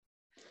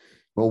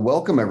Well,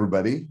 welcome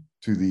everybody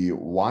to the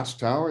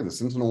Watchtower, the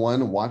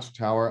SentinelOne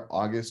Watchtower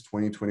August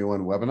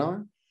 2021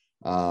 webinar.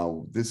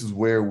 This is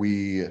where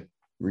we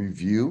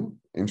review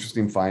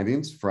interesting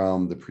findings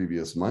from the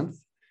previous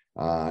month,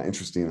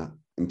 interesting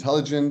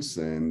intelligence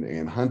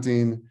and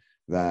hunting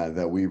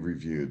that we've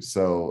reviewed,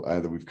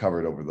 that we've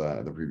covered over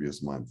the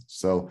previous month.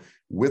 So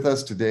with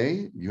us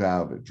today, you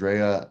have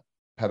Drea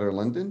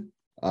Petter-Linden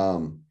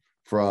from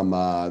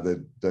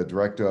the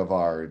director of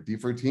our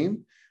DFIR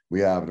team. We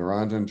have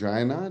Niranjan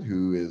Jayanad,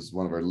 who is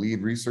one of our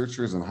lead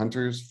researchers and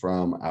hunters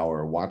from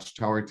our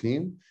Watchtower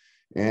team.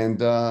 And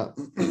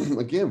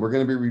again, we're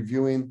going to be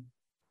reviewing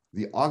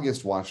the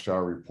August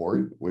Watchtower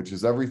report, which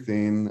is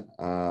everything,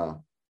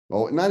 well,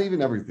 not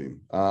even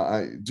everything.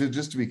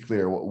 Just to be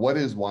clear, what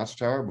is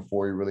Watchtower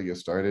before we really get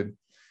started?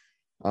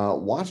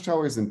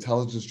 Watchtower is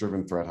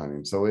intelligence-driven threat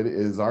hunting. So it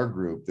is our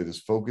group that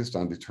is focused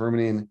on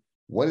determining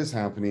what is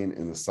happening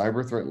in the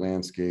cyber threat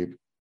landscape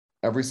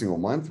every single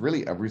month,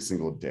 really every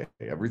single day,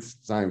 every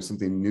time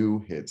something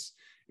new hits.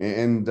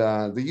 And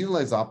they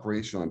utilize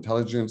operational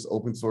intelligence,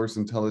 open source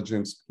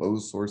intelligence,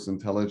 closed source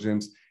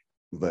intelligence,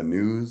 the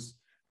news,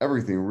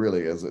 everything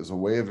really as a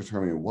way of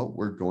determining what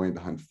we're going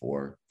to hunt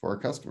for our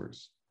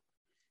customers.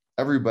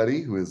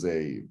 Everybody who is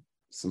a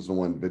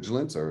SentinelOne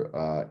Vigilance or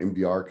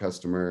MDR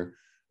customer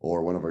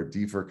or one of our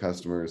DFIR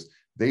customers,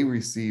 they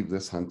receive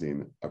this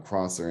hunting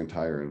across their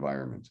entire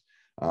environment.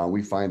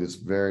 We feel it's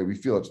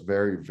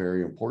very,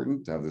 very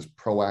important to have this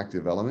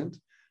proactive element,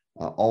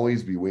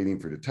 always be waiting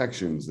for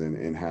detections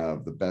and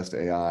have the best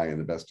AI and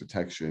the best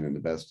detection and the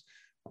best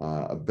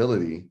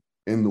ability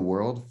in the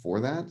world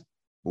for that.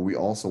 But we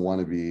also want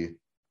to be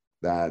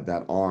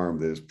that arm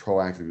that is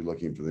proactively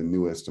looking for the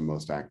newest and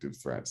most active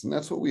threats. And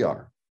that's what we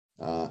are.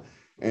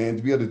 And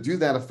to be able to do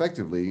that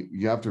effectively,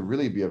 you have to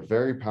really be a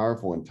very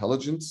powerful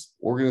intelligence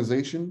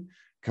organization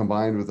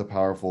combined with a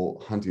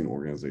powerful hunting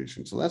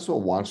organization. So that's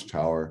what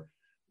Watchtower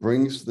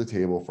brings to the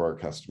table for our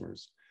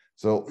customers.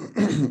 So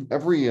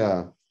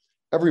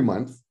every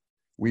month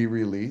we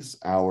release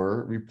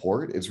our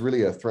report. It's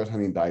really a threat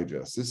hunting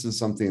digest. This is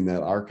something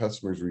that our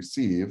customers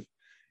receive,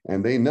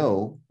 and they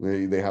know,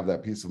 they have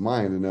that peace of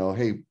mind to know,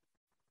 hey,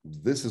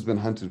 this has been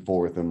hunted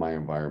for within my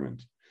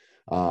environment.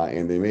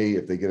 And they may,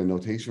 if they get a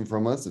notation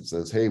from us that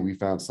says, hey, we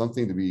found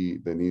something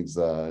that needs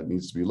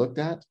to be looked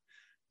at,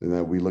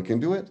 then we look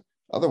into it.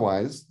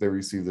 Otherwise, they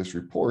receive this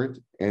report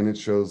and it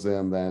shows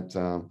them that,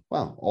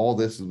 wow, all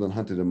this has been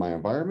hunted in my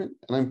environment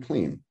and I'm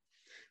clean.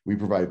 We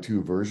provide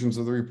two versions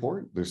of the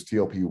report. There's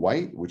TLP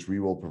White, which we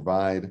will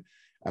provide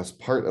as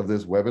part of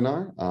this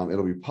webinar.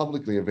 It'll be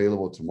publicly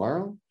available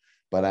tomorrow,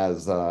 but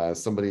as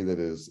somebody that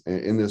is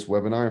in this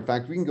webinar, in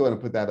fact, we can go ahead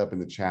and put that up in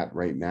the chat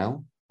right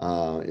now,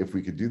 if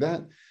we could do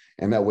that.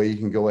 And that way you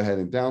can go ahead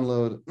and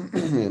download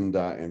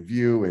and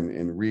view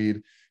and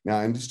read. Now,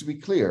 and just to be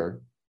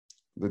clear,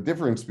 the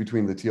difference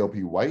between the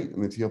TLP White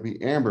and the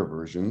TLP Amber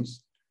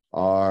versions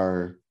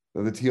are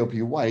that the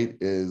TLP White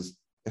it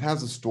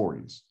has the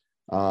stories.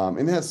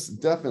 And it has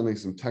definitely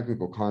some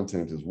technical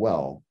content as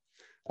well.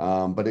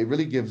 But it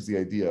really gives the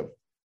idea of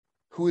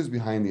who is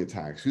behind the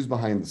attacks, who's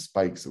behind the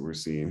spikes that we're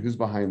seeing, who's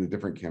behind the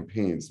different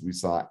campaigns we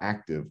saw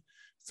active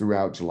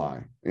throughout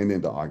July and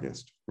into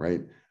August,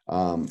 right?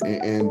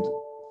 And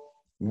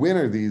when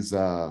are these,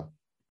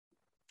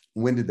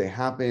 when did they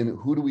happen?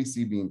 Who do we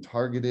see being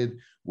targeted?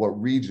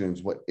 What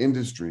regions, what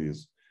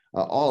industries,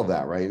 all of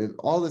that, right? And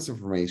all this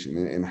information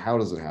and how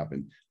does it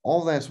happen?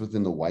 All that's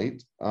within the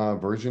white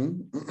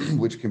version,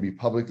 which can be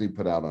publicly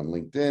put out on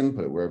LinkedIn,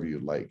 put it wherever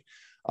you'd like.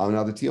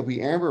 Now the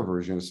TLP Amber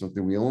version is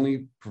something we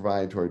only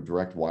provide to our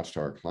direct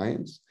Watchtower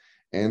clients.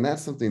 And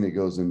that's something that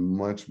goes in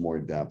much more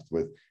depth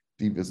with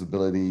deep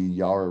visibility,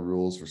 Yara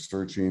rules for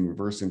searching,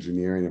 reverse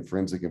engineering, and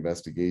forensic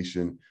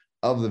investigation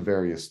of the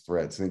various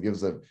threats. And it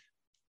gives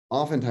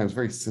oftentimes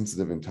very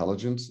sensitive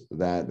intelligence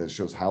that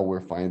shows how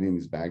we're finding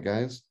these bad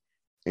guys.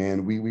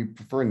 And we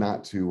prefer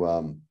not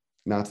to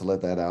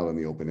let that out on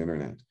the open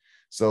internet.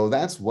 So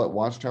that's what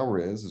Watchtower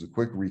is a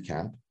quick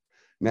recap.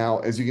 Now,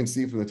 as you can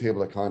see from the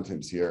table of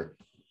contents here,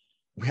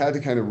 we had to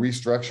kind of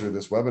restructure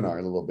this webinar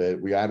a little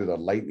bit. We added a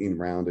lightning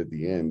round at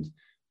the end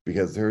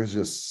because there's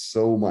just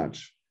so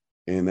much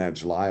in that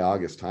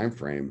July-August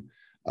timeframe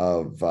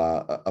of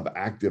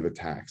active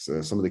attacks.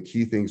 Some of the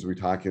key things we're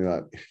talking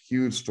about,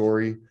 huge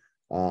story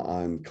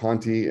on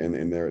Conti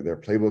and their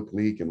playbook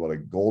leak and what a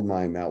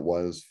goldmine that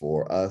was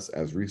for us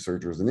as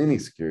researchers and any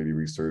security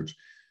research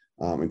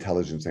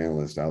intelligence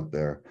analyst out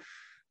there.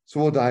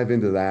 So we'll dive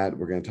into that.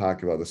 We're going to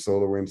talk about the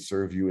SolarWinds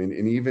Surview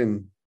and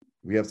even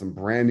we have some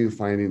brand new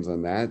findings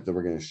on that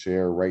we're going to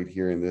share right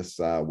here in this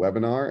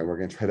webinar, and we're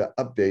going to try to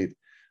update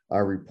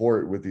our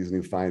report with these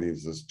new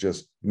findings. It's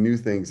just new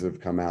things that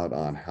have come out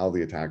on how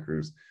the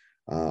attackers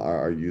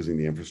are using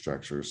the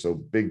infrastructure. So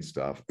big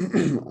stuff.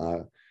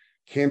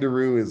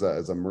 Kangaroo is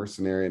a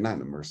mercenary,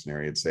 not a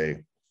mercenary, it's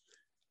a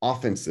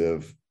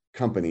offensive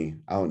company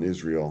out in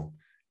Israel.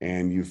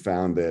 And you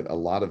found that a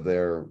lot of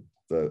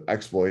the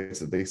exploits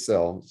that they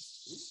sell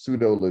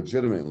pseudo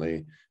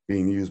legitimately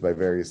being used by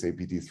various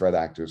APT threat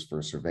actors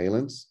for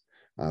surveillance.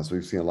 So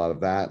we've seen a lot of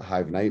that.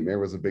 Hive Nightmare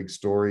was a big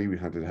story. We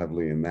hunted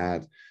heavily in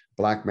that.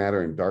 Black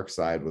Matter and Dark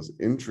Side was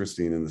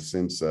interesting in the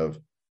sense of,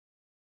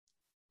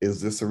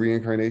 is this a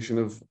reincarnation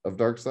of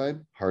Dark Side?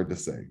 Hard to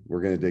say.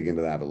 We're going to dig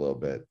into that a little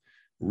bit.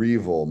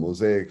 Revol,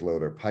 Mosaic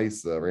Loader,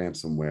 Paisa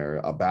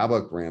ransomware,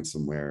 Ababook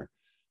ransomware,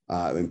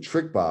 then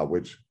TrickBot,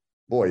 which,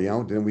 boy,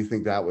 didn't we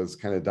think that was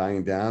kind of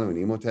dying down when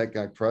Emotet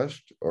got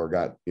crushed or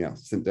got,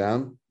 sent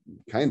down?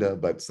 Kind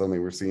of, but suddenly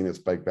we're seeing it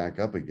spike back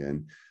up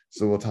again.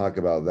 So we'll talk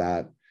about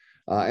that.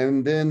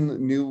 And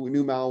then new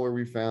malware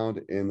we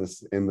found in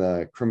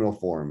the criminal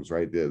forums,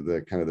 right?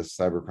 The kind of the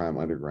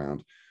cybercrime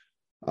underground.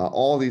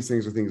 All these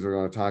things are things we're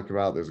going to talk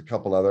about. There's a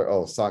couple other,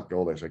 Sock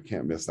Goldish, I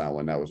can't miss that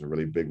one. That was a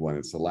really big one.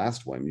 It's the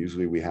last one.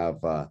 Usually we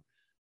have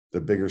the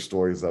bigger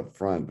stories up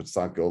front, but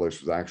Sock Goldish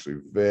was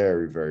actually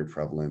very, very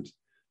prevalent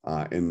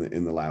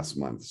in the last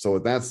month. So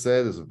with that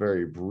said, as a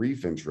very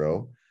brief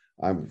intro,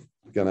 I'm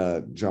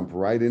gonna jump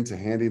right into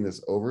handing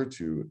this over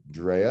to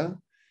Drea,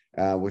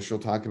 which she'll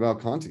talk about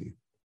Conti.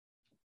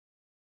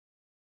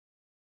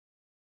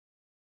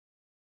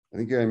 I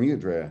think you're on mute,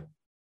 Drea.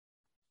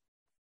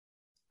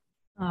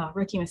 Oh,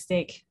 rookie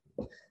mistake.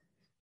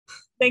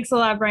 Thanks a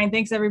lot, Brian.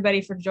 Thanks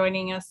everybody for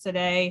joining us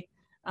today.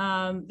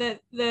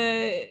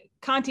 The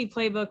Conti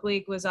playbook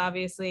leak was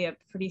obviously a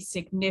pretty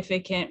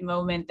significant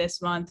moment this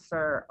month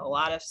for a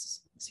lot of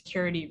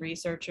security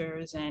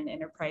researchers and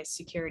enterprise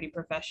security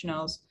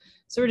professionals.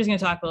 So we're just going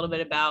to talk a little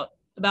bit about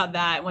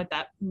that and what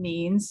that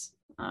means.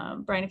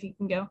 Brian, if you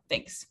can go,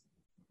 thanks.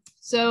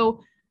 So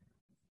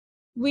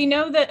we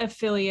know that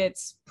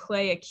affiliates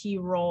play a key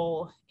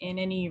role in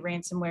any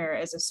ransomware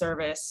as a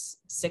service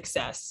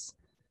success.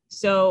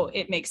 So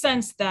it makes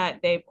sense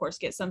that they, of course,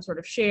 get some sort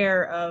of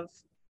share of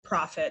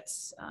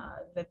profits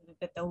that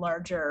the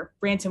larger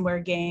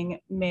ransomware gang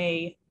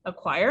may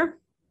acquire.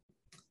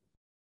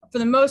 For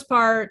the most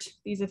part,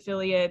 these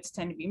affiliates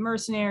tend to be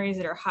mercenaries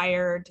that are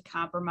hired to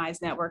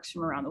compromise networks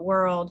from around the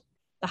world.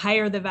 The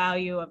higher the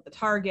value of the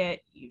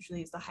target,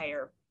 usually is the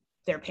higher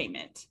their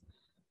payment.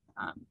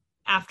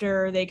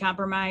 After they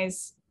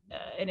compromise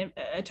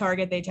a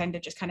target, they tend to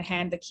just kind of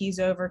hand the keys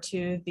over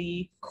to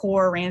the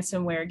core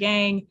ransomware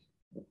gang,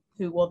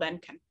 who will then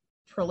kind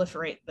of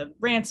proliferate the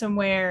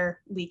ransomware,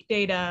 leak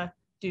data,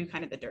 do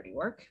kind of the dirty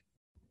work.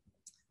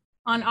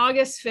 On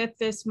August 5th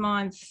this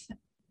month,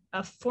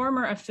 a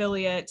former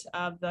affiliate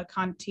of the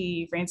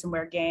Conti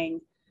ransomware gang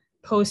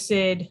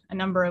posted a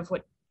number of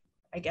what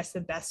I guess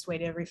the best way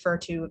to refer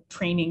to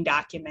training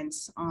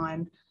documents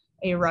on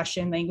a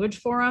Russian language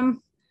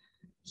forum.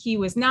 He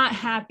was not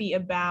happy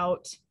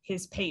about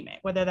his payment,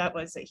 whether that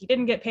was that he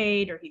didn't get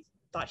paid or he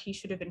thought he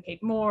should have been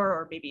paid more,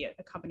 or maybe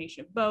a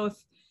combination of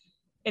both.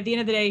 At the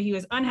end of the day, he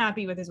was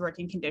unhappy with his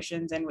working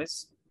conditions and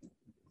was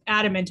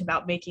adamant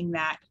about making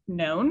that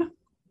known.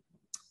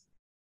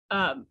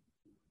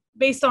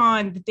 Based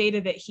on the data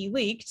that he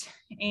leaked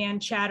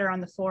and chatter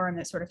on the forum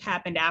that sort of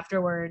happened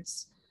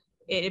afterwards,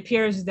 it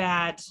appears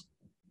that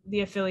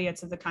the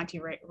affiliates of the Conti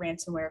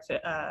ransomware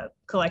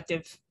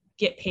collective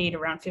get paid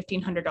around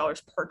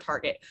 $1,500 per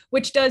target,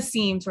 which does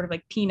seem sort of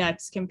like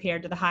peanuts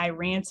compared to the high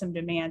ransom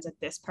demands that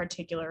this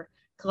particular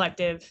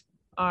collective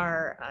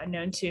are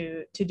known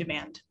to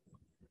demand.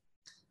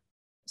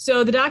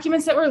 So the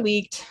documents that were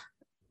leaked,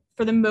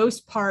 for the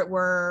most part,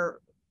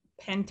 were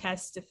pen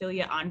test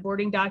affiliate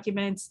onboarding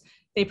documents.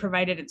 They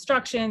provided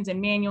instructions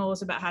and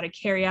manuals about how to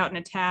carry out an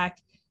attack,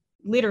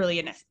 literally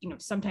in a,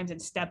 sometimes in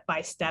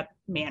step-by-step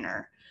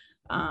manner.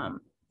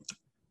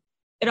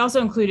 It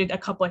also included a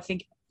couple, I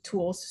think,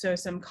 tools, so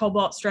some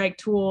Cobalt Strike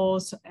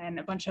tools and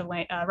a bunch of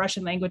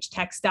Russian language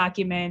text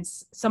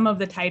documents. Some of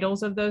the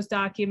titles of those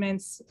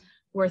documents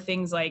were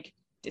things like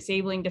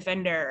disabling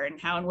Defender and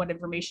how and what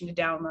information to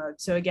download.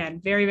 So again,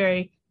 very,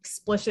 very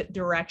explicit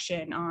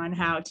direction on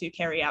how to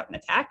carry out an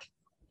attack.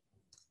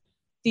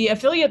 The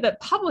affiliate that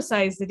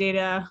publicized the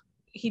data,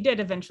 he did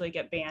eventually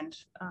get banned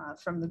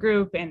from the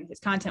group and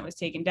his content was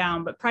taken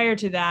down. But prior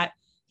to that,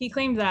 he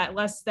claimed that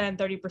less than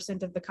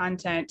 30% of the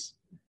content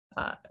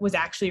was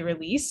actually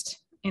released,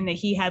 and that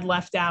he had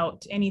left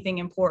out anything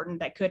important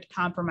that could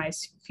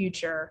compromise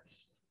future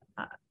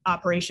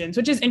operations,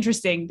 which is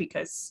interesting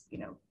because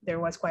there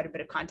was quite a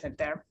bit of content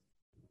there.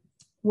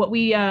 What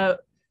we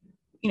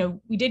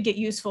we did get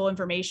useful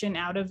information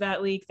out of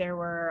that leak. There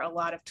were a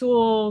lot of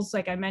tools,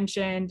 like I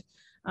mentioned,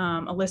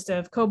 a list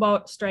of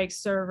Cobalt Strike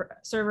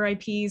server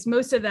IPs.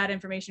 Most of that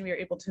information we were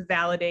able to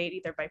validate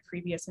either by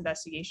previous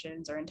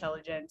investigations or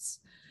intelligence.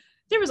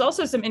 There was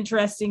also some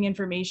interesting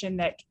information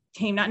that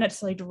came not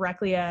necessarily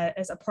directly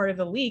as a part of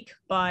the leak,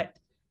 but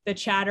the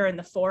chatter in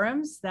the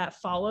forums that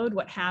followed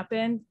what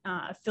happened.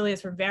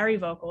 Affiliates were very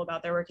vocal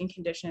about their working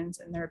conditions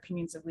and their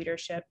opinions of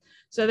leadership.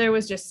 So there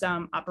was just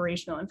some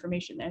operational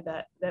information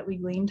there that we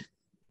gleaned.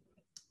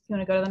 If you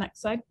want to go to the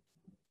next slide.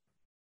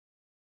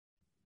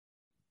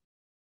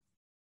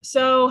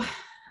 So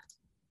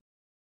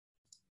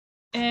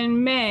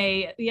in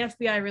May, the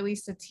FBI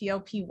released a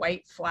TLP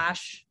white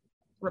flash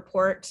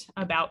report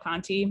about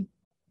Conti.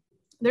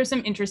 There's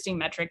some interesting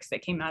metrics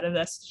that came out of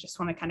this. Just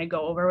want to kind of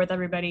go over with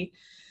everybody.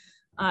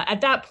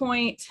 At that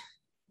point,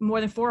 more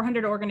than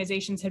 400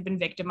 organizations had been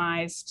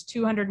victimized.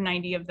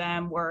 290 of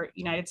them were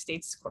United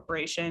States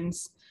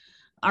corporations.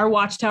 Our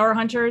Watchtower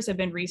hunters have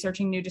been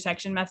researching new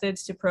detection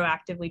methods to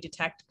proactively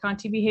detect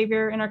Conti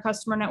behavior in our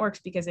customer networks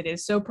because it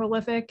is so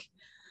prolific.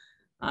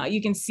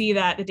 You can see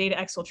that the data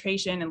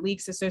exfiltration and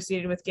leaks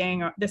associated with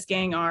this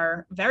gang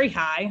are very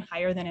high,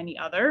 higher than any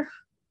other.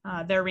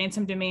 Their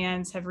ransom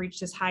demands have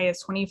reached as high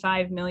as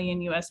 25 million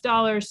US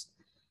dollars.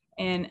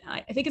 And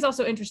I think it's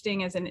also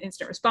interesting as an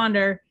instant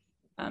responder,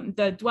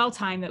 the dwell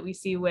time that we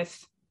see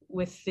with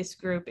this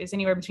group is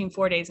anywhere between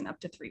 4 days and up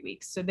to 3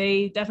 weeks. So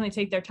they definitely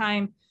take their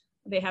time.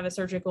 They have a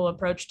surgical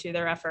approach to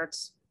their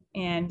efforts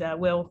and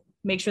will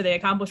make sure they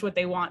accomplish what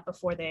they want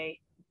before they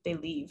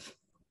leave.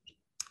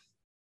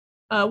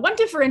 One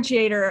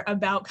differentiator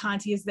about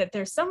Conti is that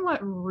they're somewhat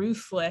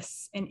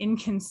ruthless and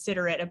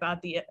inconsiderate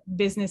about the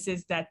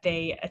businesses that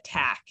they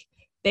attack.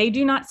 They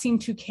do not seem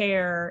to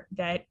care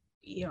that,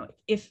 you know,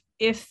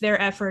 if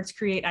their efforts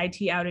create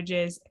IT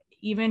outages,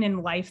 even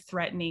in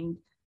life-threatening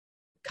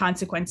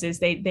consequences,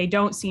 they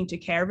don't seem to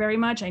care very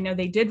much. I know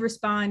they did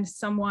respond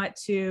somewhat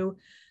to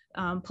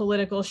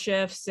political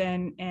shifts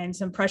and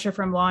some pressure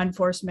from law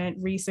enforcement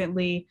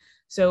recently.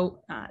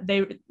 So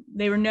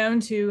they were known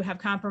to have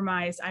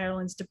compromised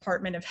Ireland's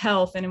Department of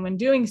Health. And when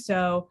doing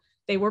so,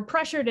 they were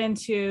pressured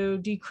into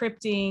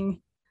decrypting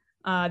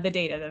the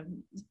data.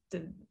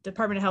 The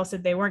Department of Health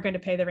said they weren't going to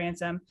pay the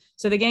ransom.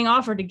 So the gang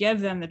offered to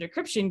give them the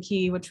decryption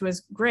key, which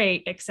was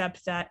great,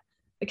 except that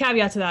the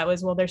caveat to that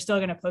was, well, they're still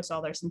going to post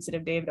all their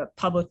sensitive data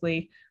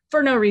publicly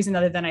for no reason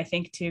other than, I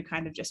think, to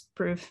kind of just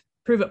prove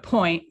a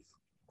point.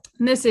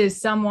 And this is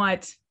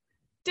somewhat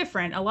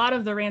different. A lot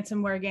of the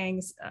ransomware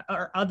gangs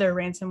or other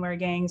ransomware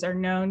gangs are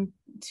known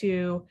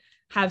to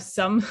have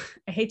some,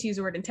 I hate to use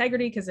the word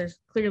integrity because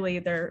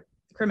they're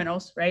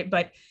criminals, right?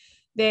 But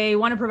they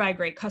want to provide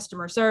great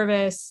customer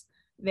service.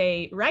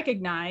 They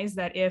recognize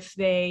that if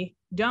they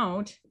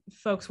don't,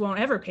 folks won't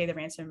ever pay the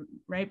ransom,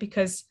 right?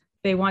 Because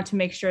they want to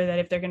make sure that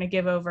if they're going to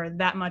give over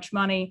that much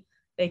money,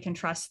 they can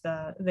trust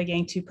the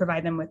gang to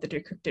provide them with the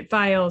decrypted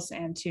files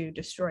and to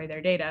destroy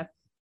their data.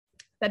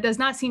 That does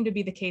not seem to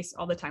be the case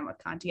all the time with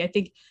Conti. I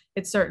think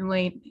it's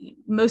certainly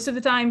most of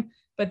the time,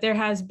 but there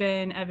has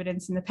been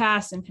evidence in the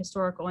past and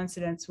historical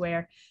incidents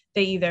where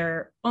they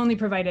either only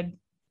provided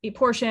a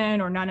portion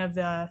or none of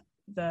the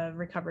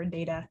recovered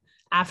data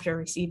after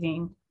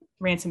receiving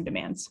ransom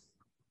demands.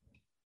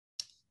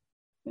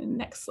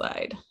 Next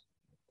slide.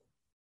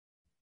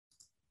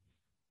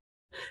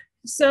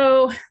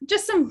 So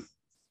just some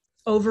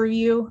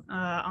overview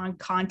on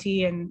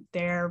Conti and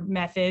their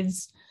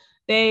methods.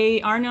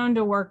 They are known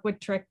to work with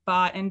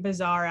TrickBot and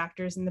Bazaar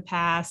actors in the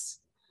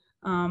past.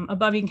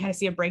 Above, you can kind of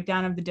see a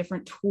breakdown of the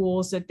different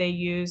tools that they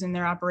use in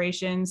their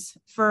operations.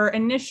 For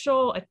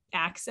initial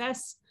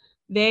access,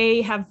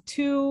 they have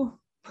two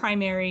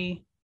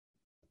primary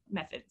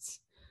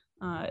methods.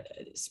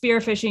 Spear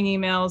phishing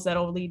emails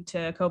that'll lead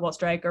to Cobalt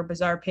Strike or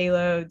Bazaar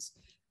payloads.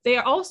 They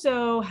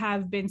also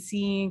have been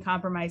seen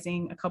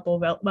compromising a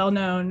couple of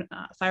well-known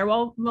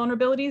firewall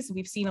vulnerabilities.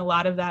 We've seen a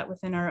lot of that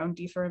within our own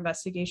DFIR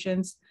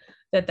investigations,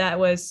 that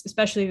was,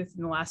 especially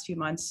within the last few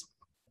months,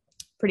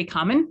 pretty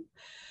common.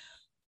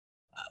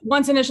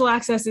 Once initial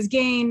access is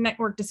gained,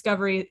 network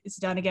discovery is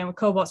done again with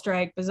Cobalt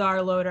Strike,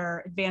 Bazaar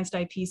Loader, Advanced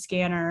IP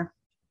Scanner.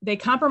 They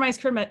compromise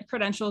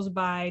credentials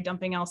by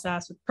dumping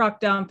LSAS with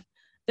ProcDump.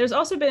 There's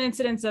also been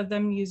incidents of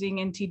them using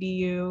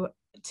NTDS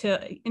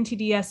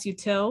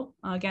util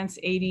against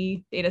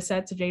 80 data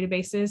sets of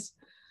databases.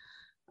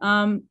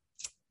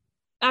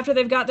 After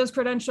they've got those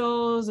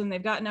credentials and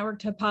they've got network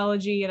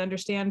topology and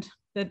understand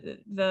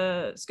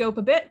the scope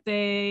a bit,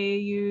 they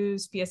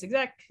use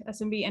PSExec,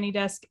 SMB,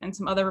 AnyDesk, and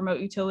some other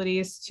remote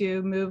utilities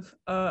to move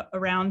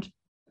around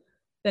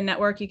the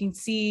network. You can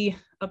see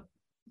a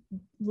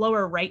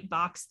lower right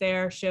box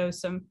there shows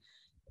some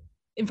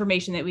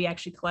information that we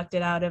actually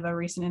collected out of a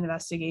recent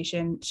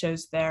investigation,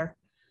 shows their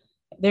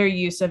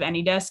use of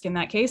AnyDesk in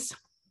that case.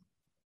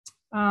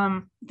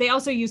 They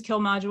also use kill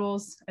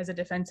modules as a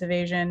defensive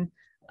agent.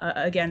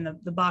 Again,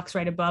 the box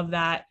right above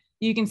that,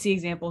 you can see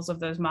examples of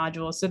those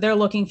modules. So they're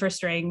looking for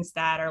strings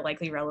that are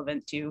likely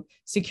relevant to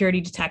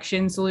security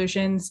detection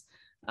solutions.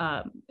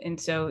 And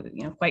so,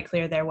 quite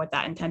clear there what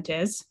that intent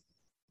is.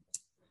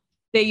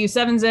 They use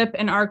 7-Zip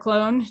and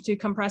rclone to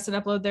compress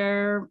and upload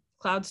their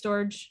cloud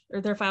storage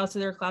or their files to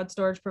their cloud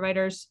storage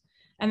providers.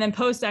 And then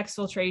post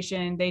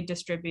exfiltration, they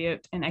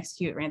distribute and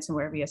execute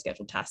ransomware via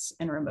scheduled tests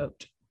and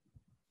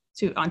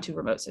onto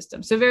remote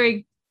systems. So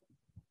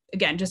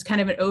again, just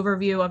kind of an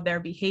overview of their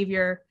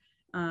behavior.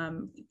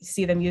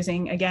 See them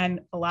using,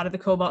 again, a lot of the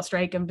Cobalt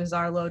Strike and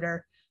Bazaar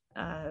Loader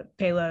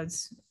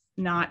payloads,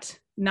 not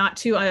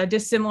too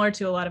dissimilar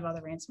to a lot of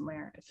other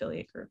ransomware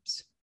affiliate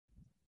groups.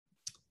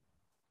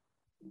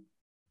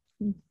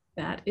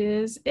 That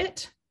is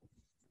it.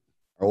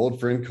 Our old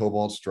friend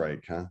Cobalt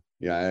Strike, huh?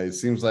 Yeah, it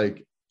seems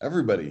like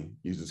everybody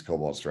uses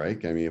Cobalt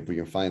Strike. I mean, if we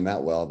can find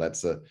that well,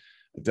 that's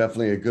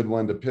definitely a good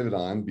one to pivot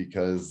on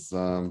because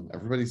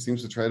everybody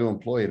seems to try to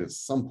employ it at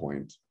some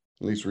point,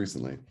 at least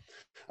recently.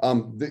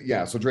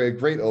 Yeah, so Dre, a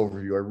great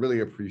overview. I really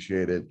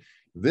appreciate it.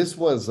 this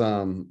was,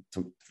 from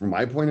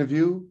my point of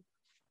view,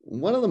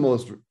 one of the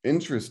most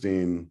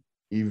interesting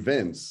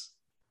events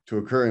to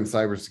occur in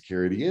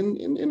cybersecurity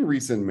in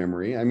recent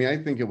memory. I mean, I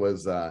think it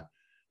was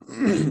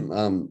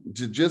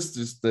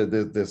just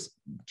this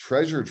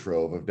treasure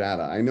trove of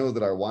data. I know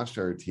that our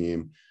Watchtower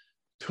team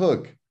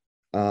took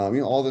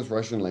all this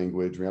Russian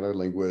language. We had our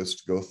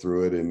linguist go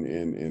through it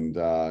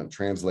and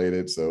translate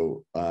it.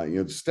 So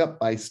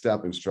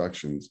step-by-step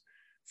instructions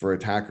for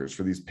attackers,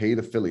 for these paid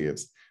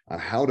affiliates, on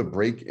how to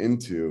break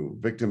into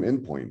victim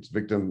endpoints,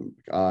 victim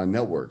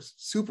networks.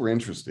 Super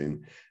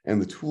interesting.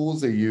 And the tools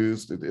they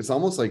used, it's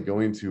almost like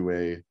going to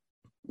a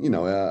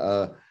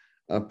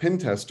pen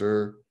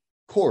tester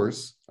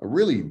course, a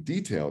really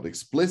detailed,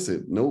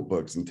 explicit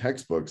notebooks and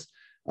textbooks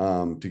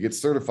to get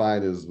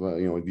certified as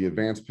the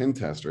advanced pen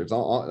tester. It's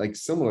all like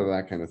similar to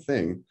that kind of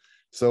thing.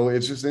 So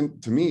it's just,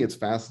 to me, it's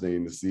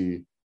fascinating to see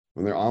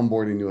when they're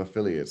onboarding new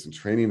affiliates and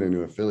training their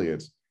new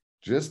affiliates,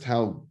 just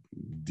how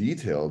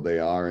detailed they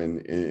are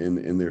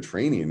in their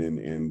training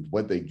and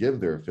what they give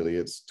their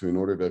affiliates in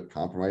order to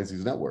compromise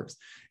these networks.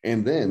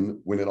 And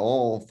then when it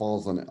all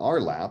falls on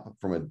our lap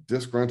from a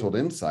disgruntled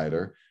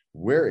insider,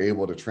 we're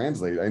able to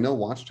translate. I know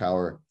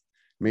Watchtower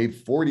made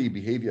 40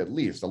 behavior, at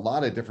least a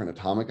lot of different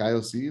atomic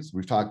IOCs.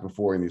 We've talked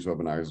before in these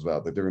webinars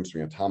about the difference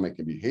between atomic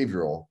and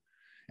behavioral,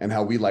 and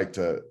how we like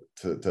to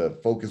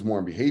focus more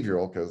on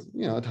behavioral because,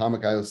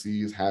 atomic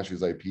IOCs,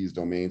 hashes, IPs,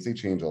 domains, they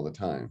change all the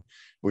time.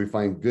 But we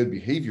find good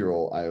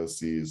behavioral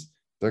IOCs,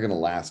 they're going to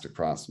last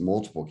across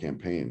multiple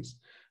campaigns.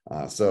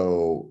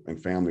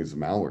 And families of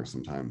malware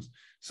sometimes.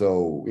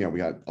 So, we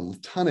got a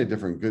ton of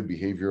different good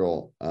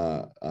behavioral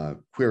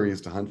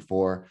queries to hunt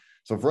for.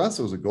 So for us,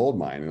 it was a gold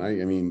mine.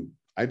 And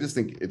I just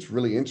think it's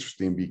really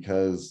interesting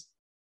because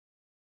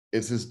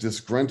it's this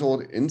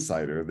disgruntled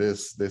insider,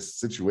 this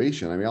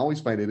situation. I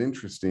always find it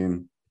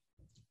interesting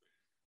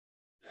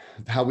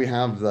how we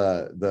have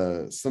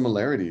the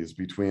similarities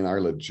between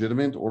our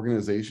legitimate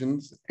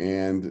organizations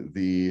and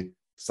the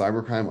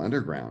cybercrime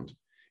underground.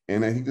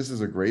 And I think this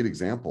is a great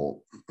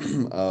example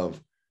of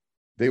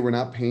they were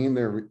not paying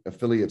their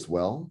affiliates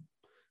well.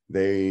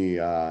 They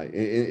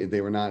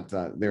were not,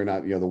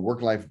 the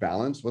work-life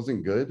balance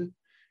wasn't good.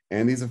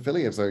 And these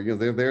affiliates are,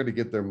 they're there to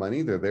get their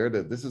money. They're there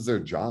this is their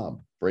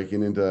job,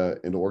 breaking into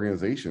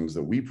organizations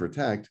that we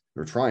protect.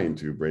 They're trying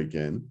to break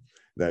in,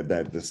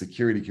 that the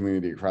security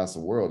community across the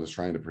world is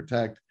trying to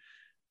protect.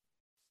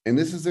 And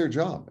this is their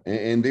job.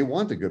 And they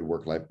want a good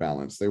work-life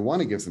balance. They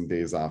want to get some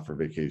days off for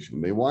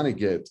vacation. They want to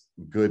get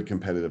good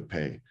competitive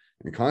pay.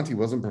 And Conti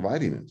wasn't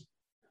providing it.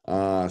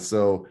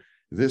 So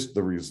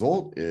the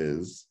result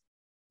is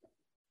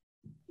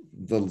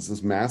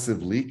this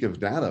massive leak of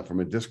data from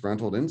a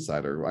disgruntled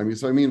insider.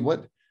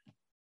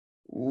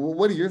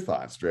 What are your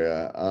thoughts,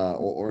 Drea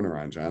or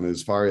Niranjan,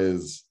 as far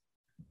as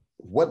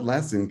what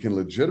lesson can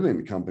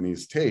legitimate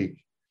companies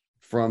take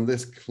from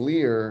this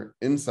clear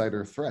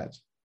insider threat?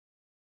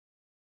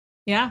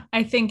 Yeah,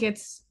 I think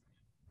it's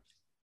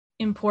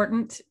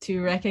important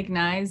to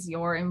recognize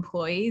your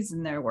employees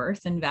and their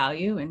worth and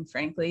value, and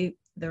frankly,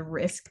 the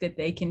risk that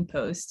they can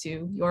pose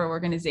to your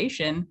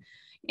organization.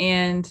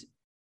 And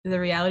the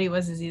reality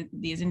was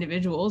these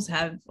individuals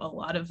have a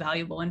lot of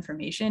valuable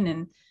information,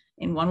 and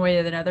in one way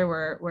or another,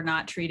 we're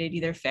not treated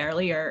either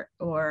fairly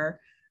or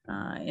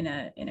in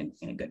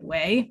a good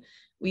way.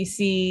 We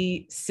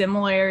see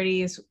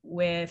similarities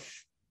with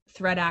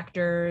threat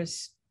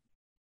actors,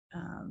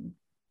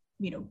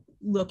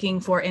 looking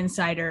for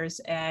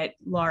insiders at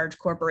large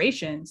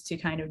corporations to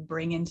kind of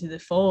bring into the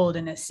fold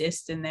and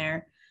assist in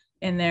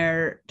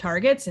their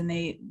targets, and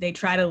they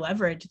try to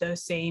leverage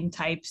those same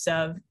types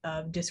of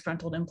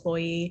disgruntled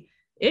employee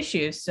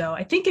issues. So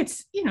I think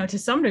it's, to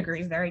some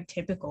degree, very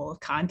typical of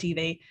Conti.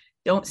 They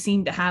don't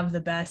seem to have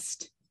the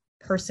best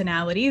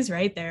personalities,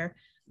 right?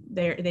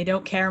 They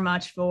don't care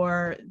much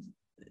for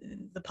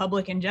the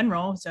public in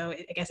general. So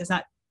I guess it's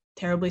not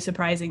terribly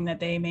surprising that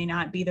they may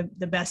not be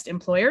the best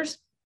employers.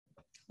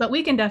 But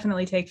we can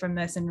definitely take from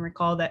this and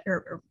recall that,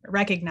 or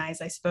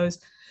recognize, I suppose,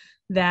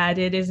 that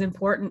it is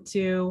important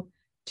to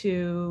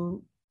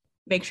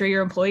make sure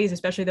your employees,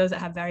 especially those that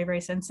have very, very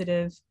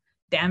sensitive,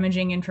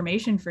 damaging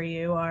information for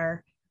you,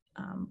 are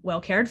well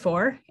cared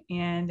for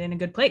and in a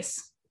good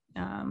place,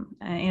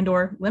 and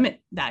or limit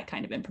that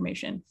kind of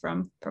information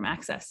from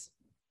access.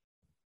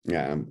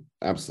 Yeah,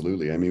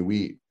 absolutely. And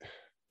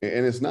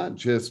it's not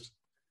just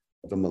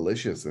the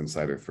malicious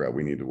insider threat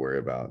we need to worry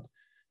about,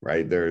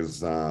 right?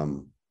 There's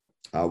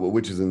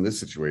which is in this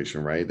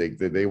situation, right?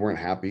 They weren't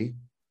happy,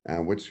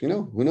 which, who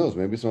knows,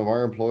 maybe some of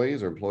our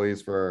employees or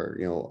employees for,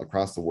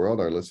 across the world,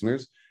 our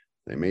listeners,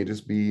 they may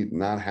just be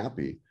not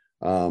happy.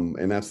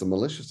 And that's the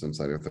malicious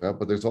insider threat,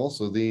 but there's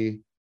also the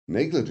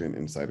negligent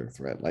insider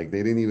threat. Like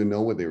they didn't even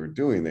know what they were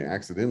doing. They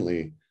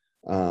accidentally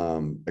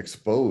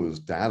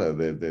exposed data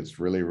that's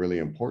really, really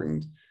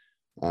important.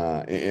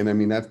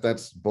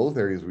 That's both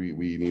areas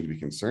we need to be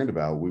concerned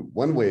about.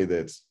 One way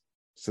that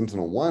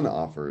SentinelOne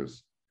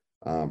offers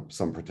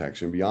some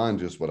protection beyond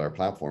just what our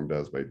platform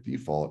does by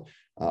default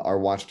Our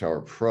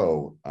Watchtower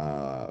Pro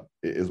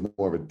is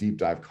more of a deep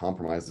dive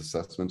compromise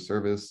assessment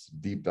service,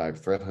 deep dive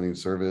threat hunting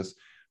service,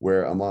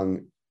 where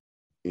among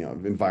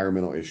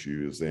environmental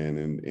issues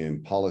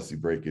and policy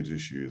breakage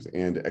issues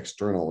and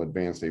external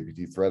advanced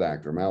APT threat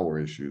actor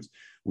malware issues,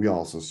 we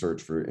also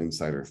search for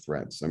insider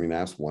threats. I mean,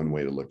 that's one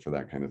way to look for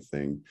that kind of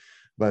thing.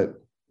 But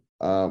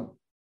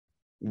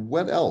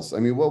what else? I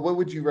mean, what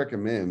would you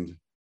recommend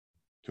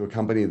to a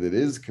company that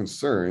is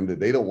concerned that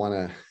they don't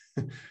want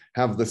to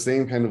have the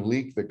same kind of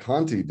leak that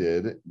Conti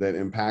did that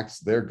impacts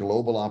their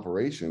global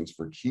operations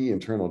for key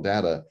internal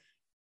data?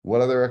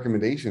 What other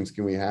recommendations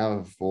can we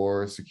have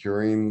for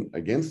securing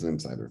against an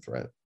insider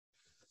threat?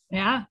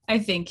 Yeah, I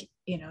think,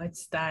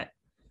 it's that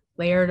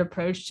layered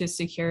approach to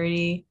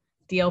security,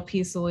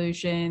 DLP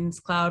solutions,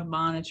 cloud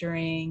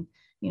monitoring,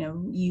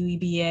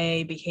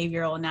 UEBA,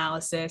 behavioral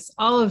analysis.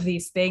 All of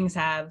these things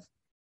have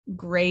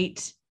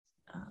great,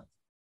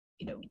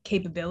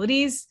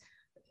 capabilities.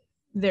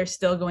 They're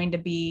still going to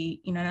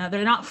be,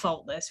 they're not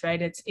faultless,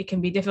 right? It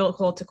can be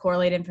difficult to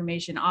correlate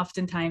information.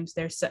 Oftentimes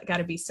there's got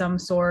to be some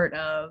sort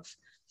of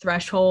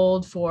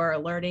threshold for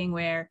alerting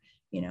where,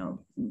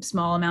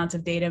 small amounts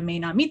of data may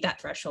not meet that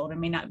threshold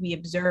and may not be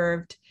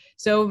observed.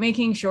 So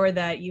making sure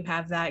that you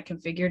have that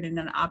configured in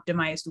an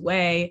optimized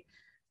way.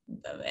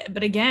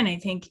 But again, I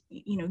think,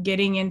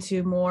 getting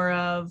into more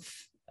of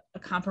a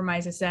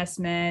compromise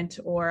assessment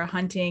or a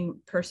hunting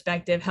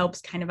perspective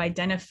helps kind of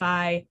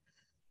identify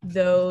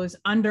those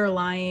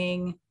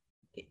underlying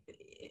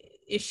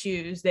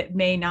issues that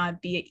may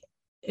not be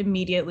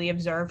immediately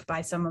observed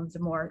by some of the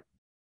more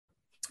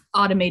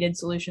automated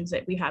solutions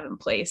that we have in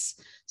place.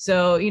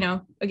 So,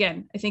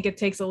 again, I think it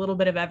takes a little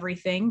bit of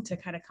everything to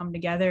kind of come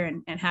together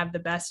and have the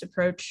best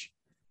approach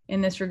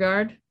in this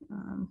regard.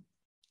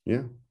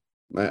 Yeah.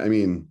 I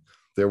mean,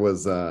 there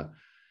was,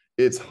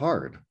 it's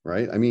hard,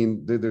 right? I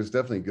mean, there's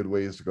definitely good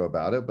ways to go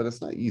about it, but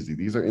it's not easy.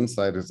 These are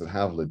insiders that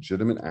have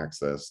legitimate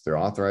access. They're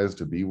authorized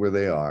to be where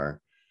they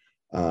are.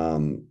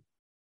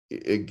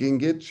 It can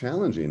get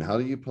challenging. How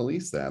do you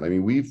police that? I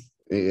mean, we've,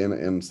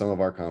 in some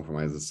of our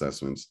compromise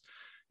assessments,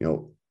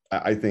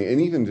 I think, and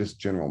even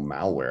just general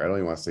malware, I don't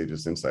even want to say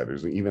just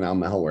insiders, even our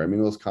malware. I mean,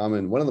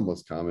 one of the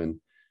most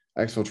common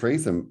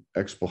exfiltration,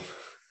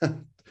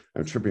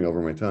 I'm tripping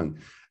over my tongue,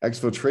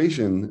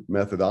 exfiltration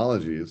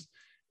methodologies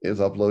is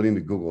uploading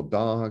to Google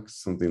Docs,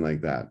 something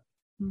like that.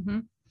 Mm-hmm.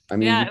 I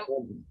mean, yeah.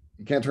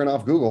 You can't turn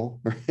off Google,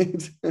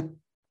 right?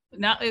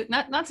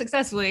 Not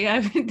successfully.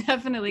 I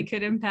definitely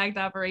could impact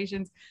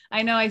operations.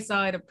 I know I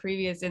saw at a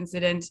previous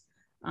incident,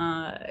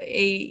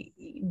 a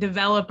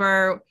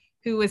developer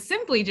who was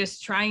simply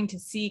just trying to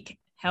seek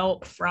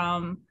help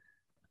from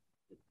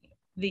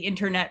the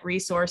internet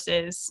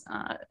resources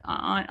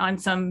on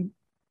some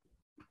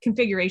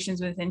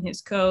configurations within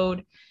his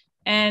code.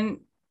 And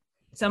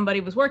somebody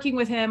was working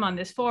with him on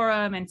this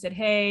forum and said,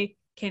 hey,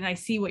 can I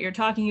see what you're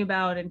talking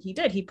about? And he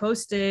did. He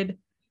posted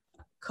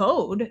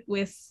code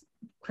with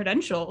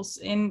credentials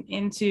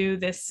into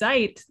this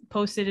site,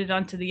 posted it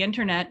onto the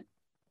internet.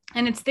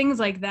 And it's things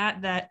like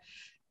that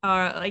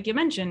are, like you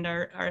mentioned,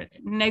 are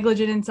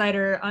negligent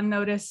insider,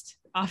 unnoticed,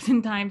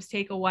 oftentimes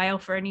take a while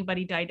for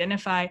anybody to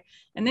identify.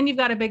 And then you've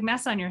got a big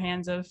mess on your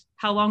hands of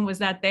how long was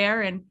that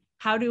there and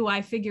how do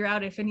I figure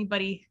out if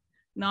anybody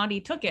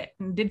naughty took it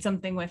and did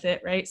something with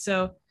it, right?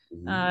 So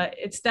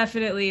it's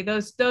definitely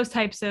those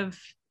types of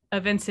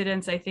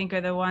incidents, I think,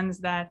 are the ones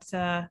that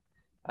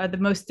are the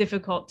most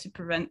difficult to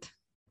prevent.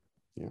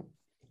 Yeah.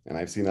 And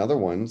I've seen other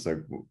ones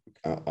that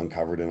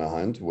uncovered in a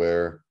hunt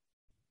where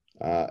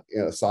a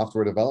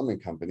software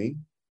development company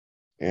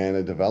and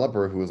a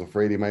developer who was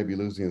afraid he might be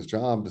losing his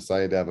job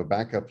decided to have a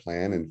backup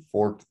plan and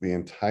forked the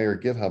entire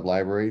GitHub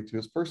library to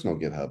his personal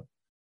GitHub.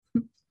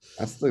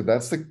 That's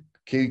the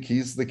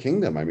keys to the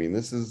kingdom. I mean,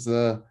 these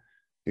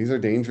are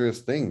dangerous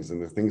things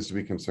and they're things to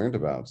be concerned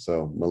about.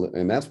 So,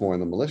 and that's more on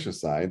the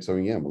malicious side. So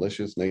yeah,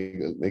 malicious,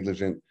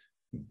 negligent,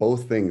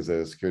 both things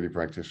as security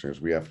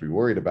practitioners we have to be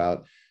worried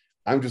about.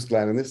 I'm just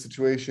glad in this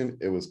situation,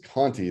 it was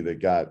Conti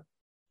that got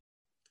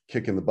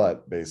kick in the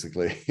butt,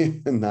 basically,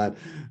 and not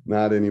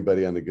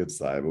anybody on the good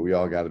side, but we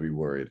all got to be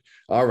worried.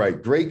 All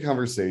right, great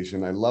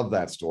conversation. I love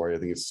that story. I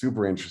think it's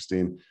super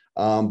interesting,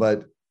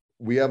 but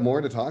we have more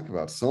to talk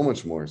about, so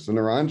much more. So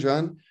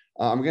Niranjan,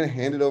 I'm going to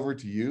hand it over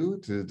to you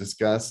to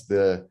discuss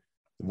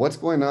what's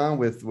going on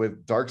with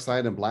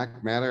DarkSide and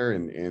Black Matter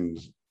and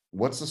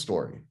what's the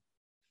story.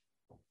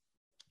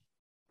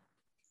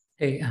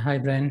 Hey, hi,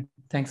 Brian.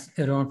 Thanks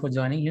everyone for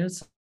joining here.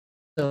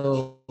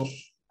 So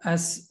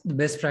as the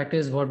best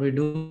practice, what we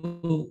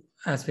do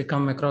as we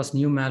come across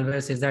new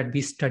malwares is that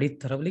we study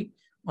thoroughly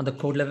on the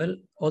code level,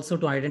 also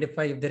to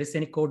identify if there is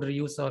any code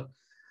reuse or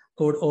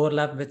code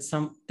overlap with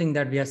something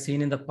that we have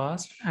seen in the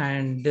past.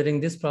 And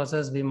during this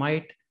process, we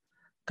might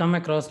come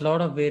across a lot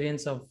of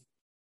variants of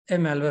a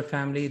malware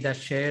family that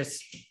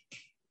shares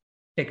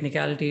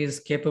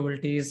technicalities,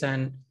 capabilities,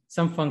 and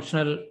some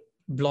functional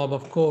blob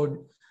of code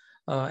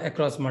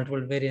across multiple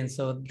variants.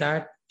 So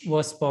that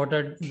was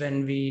spotted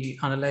when we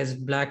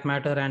analyzed Black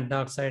Matter and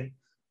DarkSide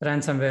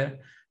ransomware.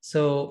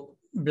 So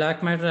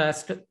Black Matter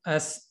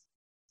as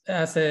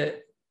a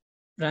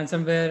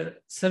ransomware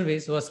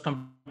service was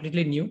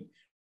completely new.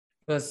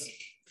 It was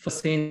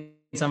first seen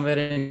somewhere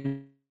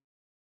in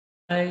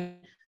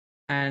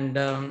and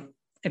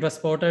it was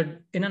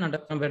spotted in an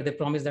underground where they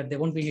promised that they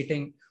won't be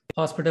hitting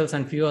hospitals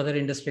and few other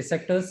industry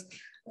sectors.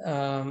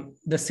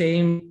 The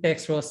same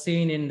text was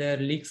seen in their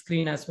leak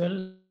screen as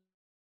well.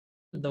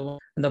 The one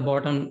in the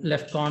bottom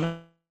left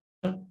corner,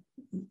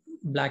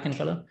 black in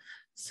color.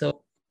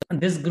 So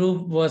this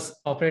group was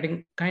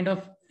operating kind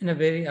of in a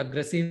very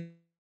aggressive.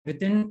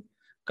 Within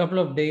a couple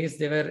of days,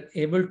 they were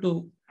able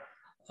to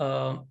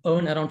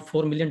earn around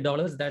 $4 million.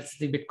 That's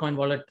the Bitcoin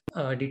wallet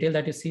detail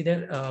that you see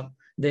there.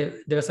 They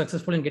were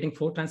successful in getting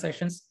 4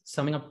 transactions,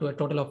 summing up to a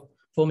total of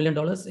 $4 million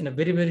in a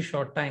very, very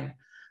short time.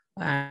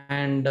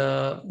 And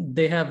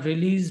they have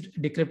released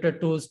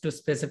decrypted tools to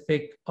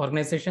specific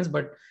organizations,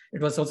 but it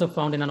was also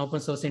found in an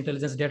open source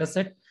intelligence data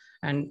set.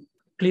 And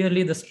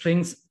clearly the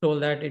strings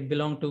told that it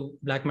belonged to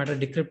Black Matter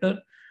Decryptor.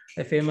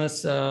 A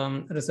famous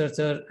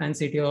researcher and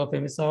CTO of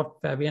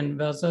Emisoft, Fabian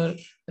Wasser,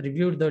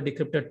 reviewed the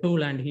decrypted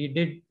tool, and he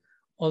did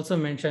also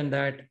mention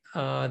that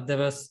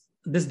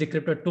this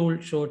decryptor tool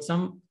showed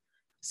some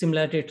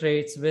similarity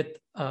traits with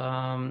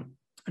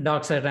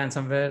DarkSide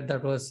ransomware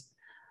that was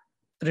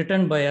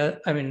written by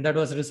us. I mean, that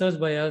was researched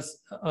by us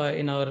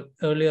in our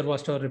earlier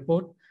Watchtower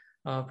report.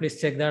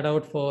 Please check that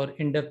out for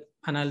in-depth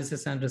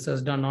analysis and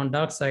research done on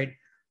DarkSide.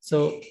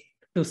 So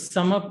to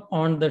sum up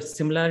on the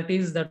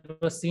similarities that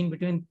were seen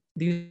between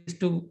these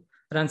 2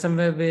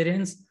 ransomware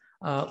variants,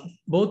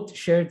 both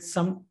shared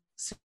some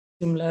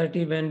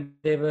similarity when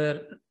they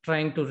were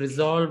trying to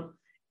resolve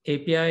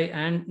API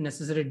and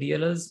necessary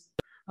DLLs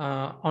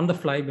on the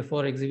fly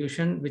before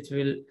execution, which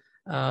we'll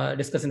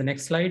discuss in the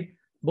next slide.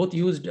 Both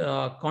used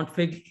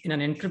config in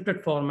an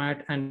encrypted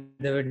format, and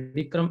they were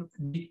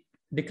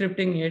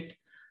decrypting it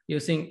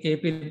using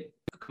API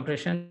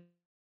compression.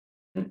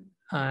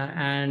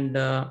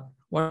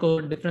 One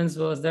core difference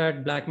was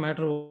that Black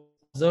Matter was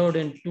observed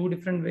in 2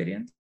 different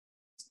variants.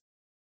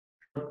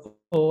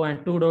 0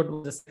 and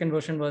 2.0, the second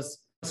version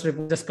was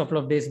just a couple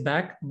of days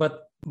back,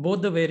 but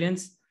both the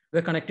variants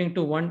were connecting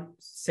to one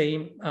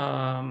same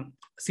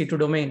C2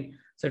 domain.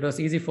 So it was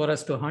easy for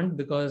us to hunt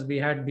because we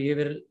had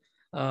behavioral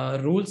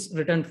rules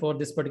written for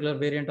this particular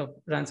variant of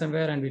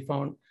ransomware, and we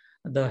found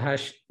the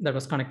hash that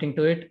was connecting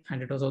to it.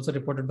 And it was also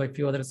reported by a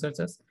few other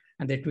researchers,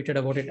 and they tweeted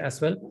about it as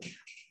well.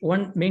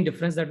 One main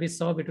difference that we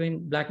saw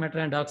between Black Matter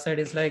and DarkSide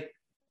is like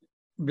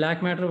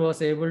Black Matter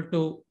was able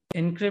to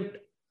encrypt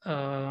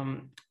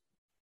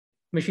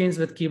machines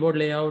with keyboard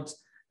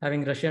layouts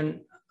having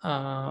Russian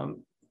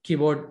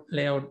keyboard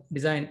layout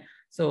design.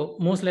 So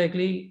most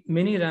likely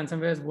many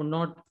ransomwares would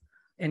not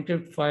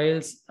encrypt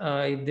files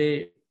if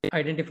they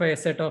identify a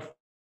set of,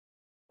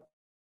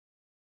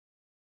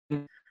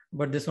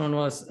 but this one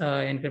was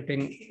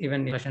encrypting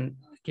even the Russian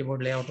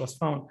keyboard layout was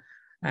found.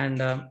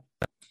 And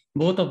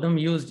both of them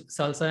used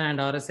SALSA and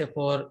RSA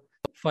for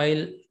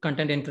file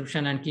content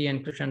encryption and key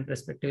encryption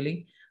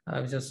respectively,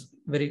 which is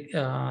very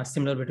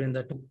similar between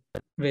the 2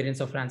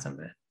 variants of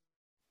ransomware.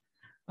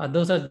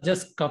 Those are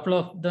just a couple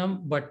of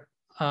them, but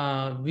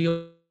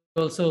we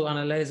also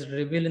analyzed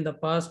Reveal in the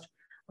past.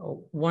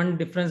 One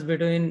difference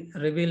between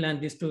Reveal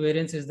and these 2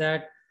 variants is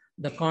that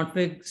the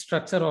config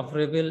structure of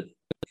Reveal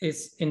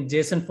is in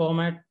JSON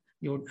format.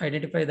 You would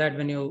identify that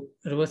when you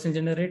reverse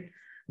engineer it,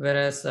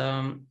 whereas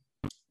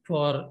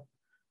for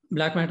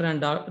Black Matter and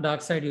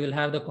DarkSide, you will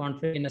have the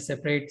config in a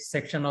separate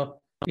section of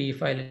PE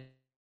file.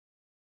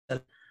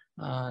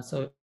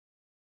 So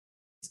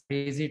it's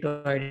easy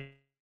to identify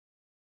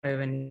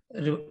when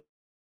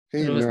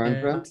hey,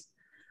 Narendra,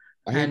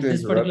 and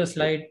this particular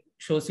slide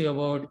shows you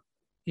about,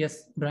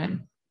 yes,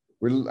 Brian?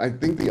 Well, I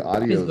think the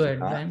audio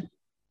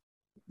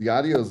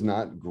is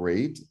not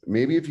great.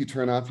 Maybe if you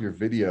turn off your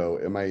video,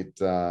 it might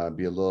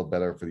be a little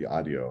better for the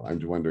audio. I'm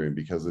wondering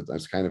because I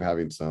was kind of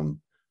having some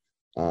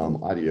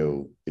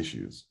audio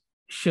issues.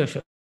 Sure.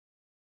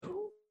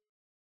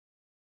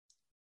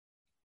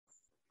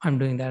 I'm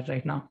doing that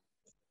right now.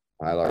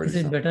 Is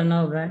it better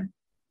now, Brian?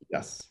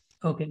 Yes.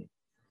 Okay.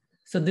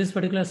 So this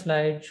particular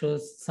slide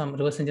shows some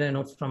reverse engineering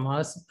notes from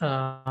us.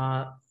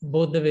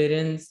 Both the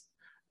variants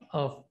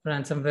of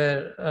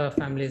ransomware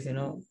families,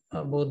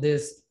 both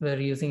these were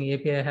using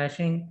API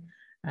hashing,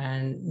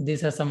 and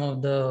these are some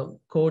of the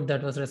code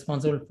that was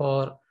responsible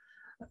for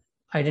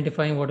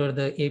identifying what were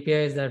the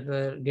APIs that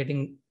were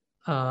getting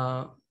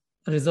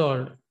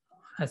resolved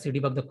as you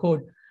debug the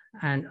code.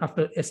 And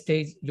after a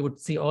stage, you would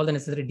see all the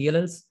necessary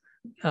DLLs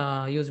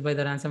used by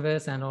the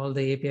ransomwares and all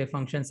the API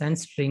functions and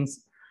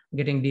strings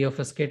getting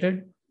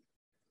deobfuscated.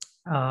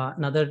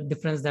 Another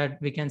difference that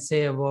we can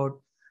say about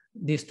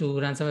these 2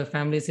 ransomware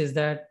families is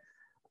that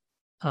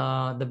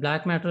the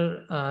Black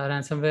Matter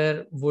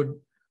ransomware would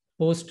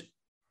post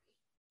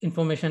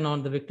information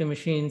on the victim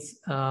machines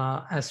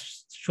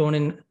as shown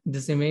in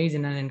this image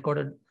in an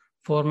encoded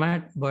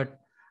format, but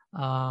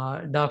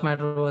Dark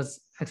Matter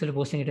was actually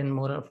posting it in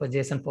more of a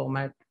JSON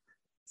format.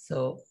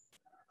 So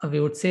we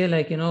would say,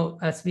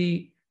 as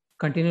we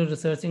continue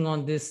researching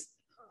on this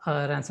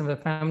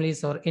ransomware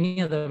families or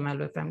any other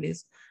malware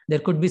families, there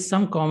could be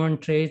some common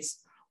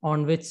traits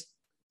on which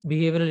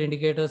behavioral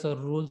indicators or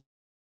rules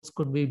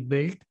could be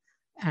built,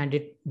 and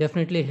it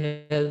definitely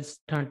helps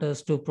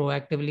hunters to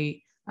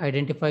proactively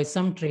identify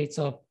some traits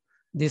of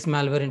these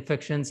malware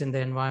infections in the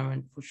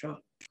environment for sure.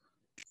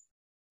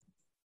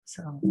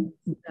 So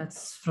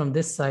that's from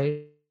this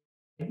side.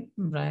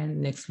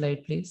 Brian, next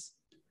slide, please.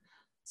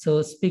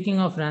 So speaking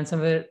of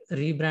ransomware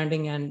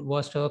rebranding and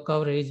watchtower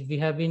coverage, we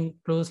have been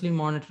closely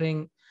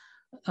monitoring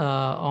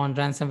on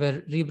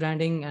ransomware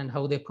rebranding and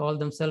how they call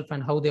themselves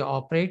and how they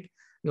operate.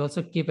 We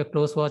also keep a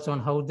close watch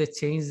on how they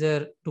change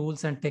their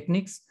tools and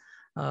techniques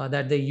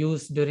that they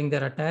use during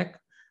their attack.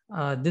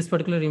 This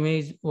particular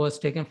image was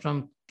taken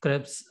from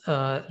Krebs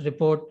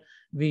report.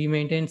 We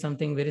maintain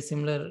something very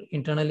similar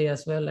internally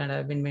as well, and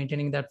I've been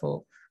maintaining that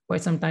for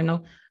quite some time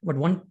now. But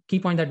one key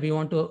point that we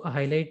want to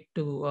highlight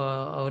to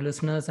our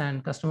listeners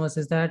and customers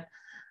is that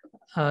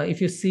if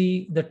you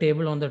see the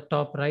table on the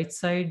top right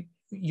side,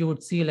 you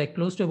would see like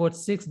close to about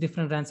 6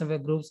 different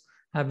ransomware groups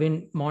have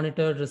been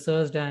monitored,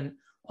 researched, and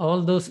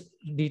all those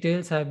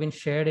details have been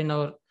shared in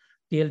our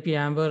TLP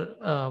Amber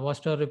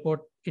Watchtower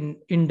report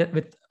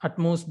with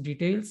utmost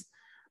details.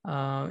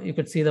 You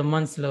could see the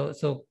months.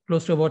 So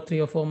close to about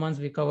 3 or 4 months,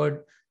 we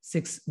covered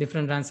 6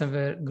 different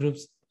ransomware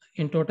groups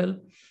in total.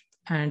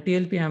 And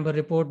TLP Amber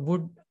report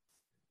would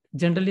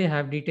generally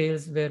have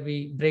details where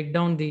we break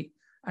down the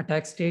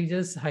attack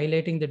stages,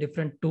 highlighting the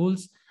different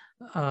tools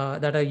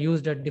that are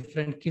used at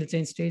different kill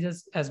chain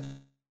stages. As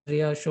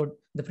Ria showed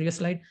the previous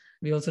slide,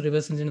 we also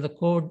reverse engineer the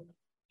code,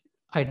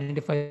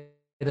 identify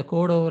the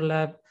code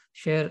overlap,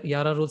 share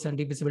Yara rules and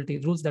divisibility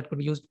rules that could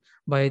be used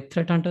by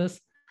threat hunters.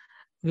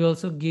 We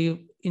also give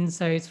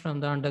insights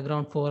from the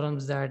underground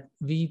forums that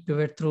we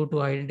pivot through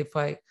to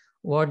identify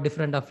what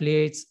different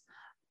affiliates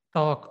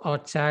talk or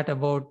chat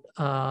about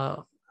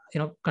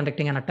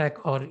conducting an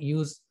attack or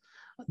use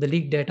the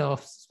leak data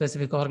of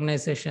specific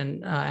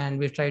organization, and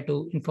we try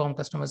to inform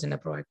customers in a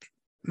proactive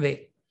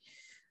way.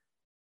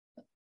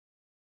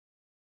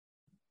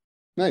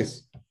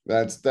 Nice.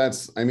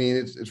 I mean,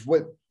 it's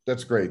what,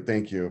 that's great.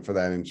 Thank you for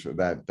that intro,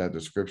 that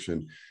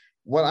description.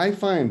 What I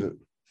find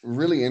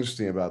really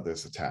interesting about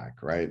this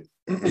attack, right?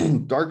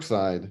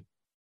 DarkSide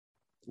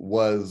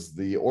was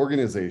the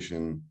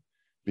organization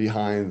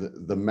behind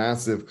the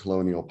massive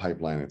Colonial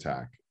Pipeline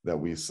attack that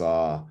we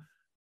saw.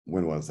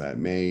 When was that?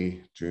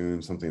 May,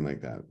 June, something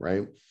like that,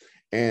 right?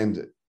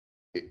 And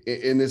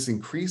in this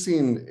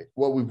increasing,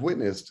 what we've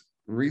witnessed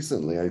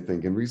recently, I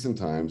think in recent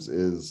times,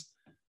 is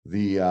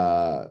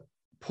the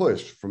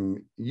push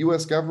from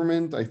US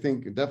government, I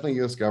think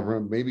definitely US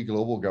government, maybe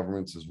global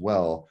governments as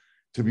well,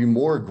 to be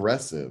more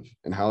aggressive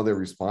in how they're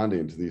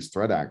responding to these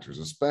threat actors,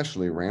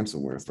 especially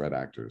ransomware threat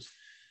actors.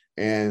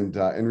 And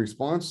in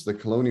response to the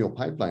Colonial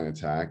Pipeline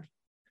attack,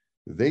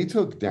 they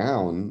took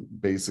down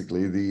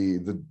basically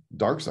the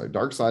DarkSide.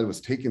 DarkSide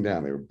was taken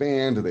down. They were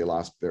banned. They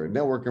lost their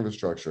network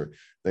infrastructure.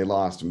 They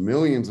lost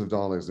millions of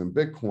dollars in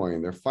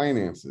Bitcoin, their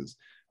finances,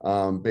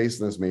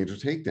 based on this major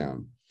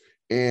takedown.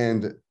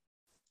 And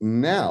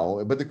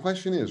now, but the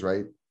question is,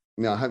 right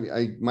now,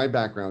 my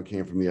background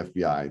came from the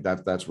FBI.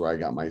 That's where I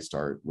got my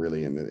start,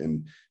 really,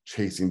 in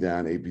chasing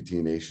down APT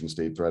nation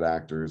state threat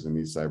actors and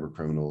these cyber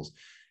criminals.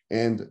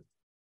 And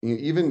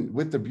even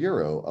with the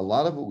Bureau, a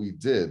lot of what we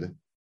did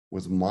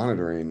was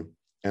monitoring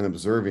and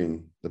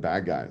observing the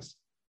bad guys.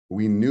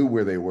 We knew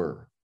where they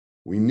were.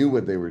 We knew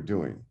what they were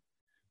doing.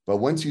 But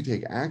once you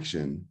take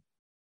action,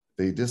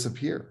 they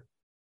disappear.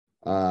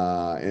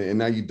 And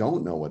now you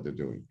don't know what they're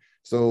doing.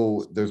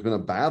 So there's been a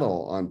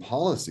battle on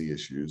policy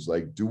issues,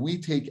 like, do we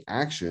take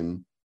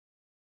action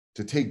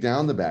to take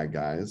down the bad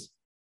guys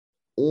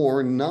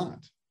or not?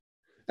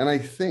 And I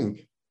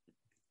think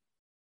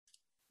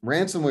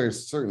ransomware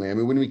is certainly, I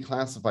mean, when we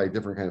classify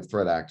different kind of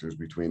threat actors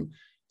between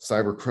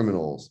cyber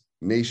criminals,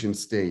 nation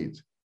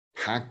state,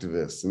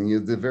 hacktivists,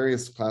 and the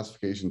various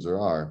classifications there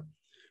are,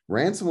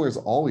 ransomware has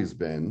always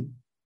been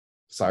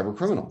cyber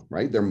criminal,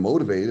 right? They're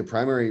motivated.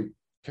 Primary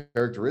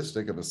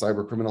characteristic of a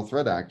cyber criminal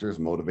threat actor is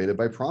motivated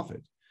by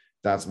profit.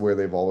 That's where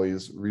they've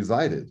always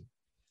resided.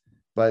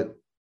 But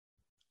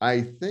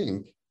I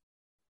think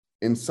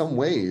in some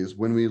ways,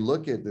 when we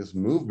look at this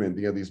movement,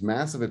 these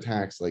massive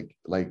attacks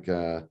like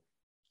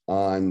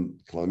on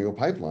Colonial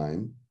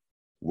Pipeline,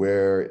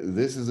 where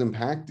this is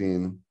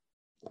impacting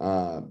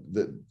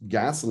the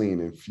gasoline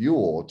and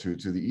fuel to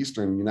the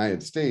eastern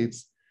United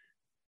States,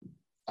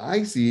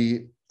 I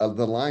see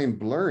the line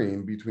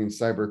blurring between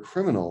cyber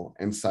criminal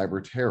and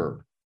cyber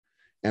terror.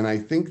 And I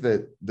think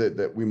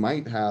that we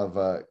might have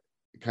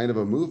kind of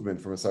a movement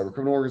from a cyber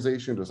criminal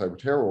organization to a cyber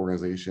terror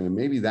organization. And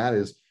maybe that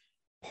is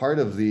part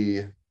of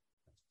the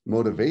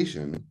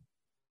motivation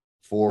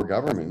for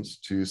governments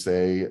to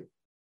say,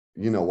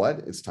 you know what,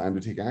 it's time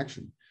to take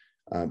action.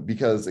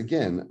 Because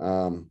again,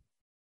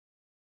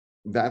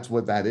 that's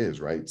what that is,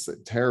 right? So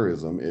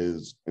terrorism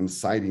is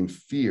inciting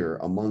fear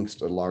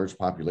amongst a large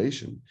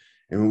population.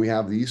 And when we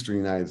have the eastern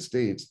United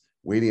States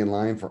waiting in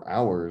line for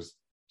hours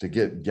to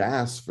get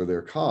gas for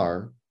their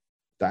car,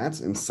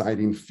 that's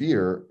inciting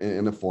fear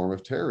in a form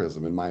of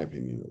terrorism, in my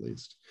opinion, at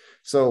least.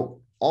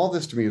 So all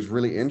this to me is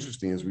really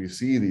interesting as we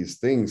see these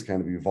things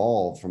kind of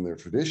evolve from their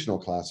traditional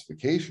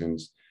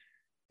classifications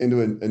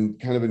into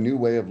kind of a new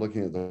way of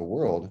looking at the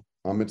world.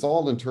 It's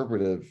all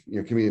interpretive,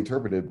 can be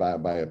interpreted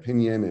by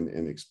opinion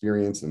and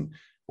experience and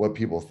what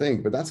people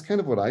think, but that's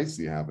kind of what I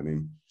see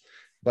happening.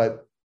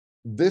 But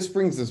this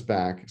brings us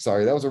back.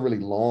 Sorry, that was a really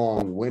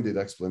long-winded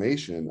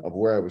explanation of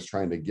where I was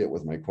trying to get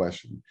with my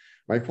question.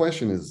 My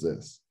question is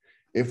this: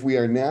 if we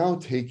are now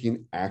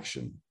taking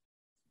action,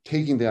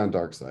 taking down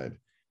DarkSide,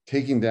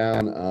 taking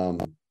down,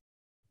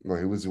 or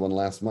who was the one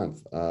last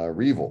month?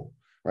 Revil,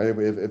 right?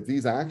 If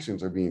these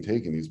actions are being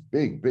taken, these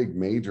big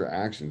major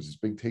actions, these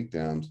big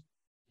takedowns,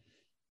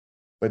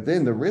 but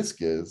then the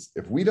risk is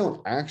if we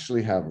don't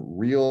actually have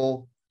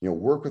real,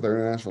 work with our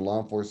international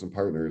law enforcement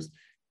partners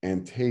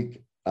and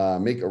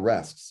make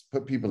arrests,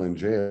 put people in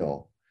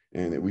jail,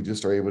 and we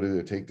just are able to do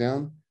a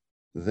takedown,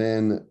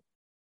 then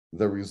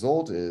the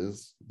result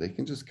is they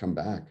can just come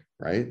back,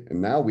 right?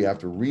 And now we have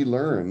to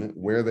relearn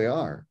where they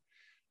are.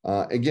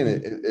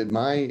 Again, at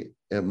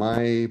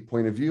my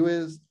point of view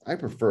is I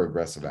prefer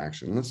aggressive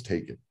action. Let's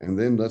take it, and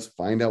then let's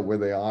find out where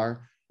they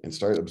are and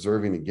start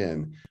observing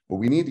again. But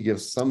we need to give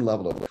some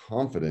level of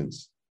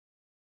confidence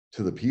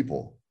to the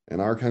people in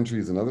our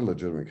countries and other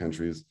legitimate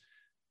countries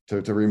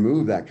to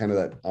remove that kind of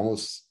that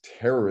almost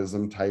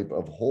terrorism type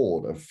of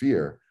hold of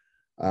fear,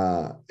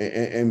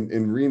 and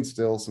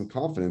reinstill some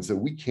confidence that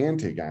we can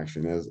take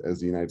action as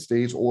the United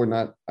States, or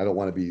not. I don't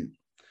want to be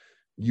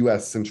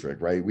US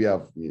centric, right? We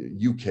have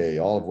UK,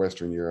 all of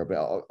Western Europe,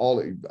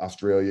 all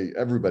Australia,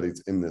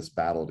 everybody's in this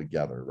battle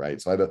together, right?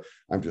 So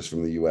I'm just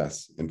from the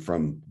US and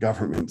from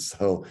government,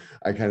 so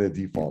I kind of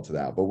default to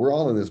that, but we're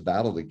all in this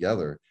battle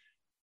together.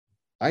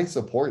 I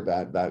support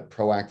that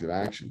proactive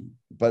action,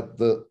 but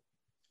the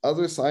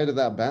other side of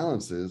that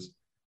balance is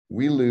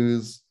we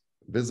lose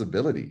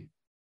visibility,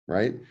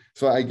 right?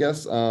 So I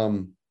guess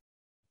that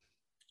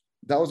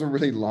was a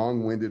really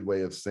long-winded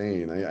way of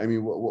saying, I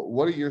mean,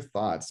 what are your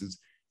thoughts?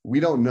 We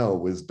don't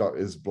know,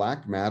 is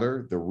Black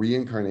Matter the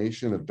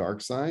reincarnation of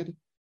DarkSide?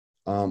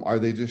 Are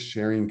they just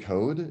sharing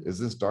code? Is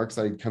this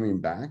DarkSide coming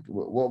back?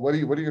 What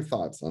are your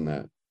thoughts on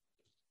that?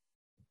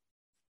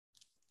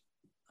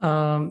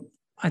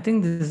 I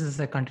think this is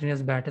a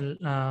continuous battle,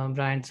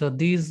 Brian. So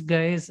these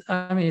guys,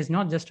 I mean, it's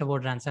not just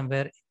about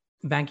ransomware.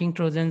 Banking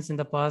Trojans in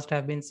the past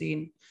have been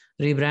seen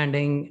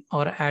rebranding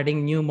or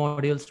adding new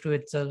modules to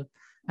itself,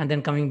 and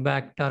then coming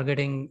back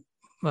targeting,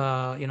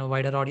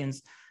 wider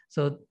audience.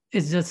 So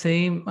it's the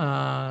same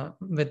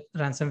with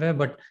ransomware,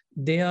 but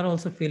they are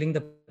also feeling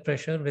the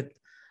pressure with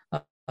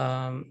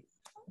the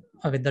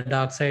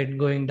DarkSide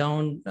going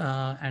down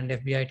and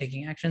FBI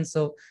taking action.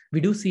 So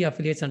we do see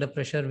affiliates under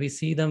pressure. We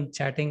see them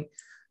chatting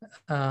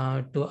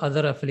to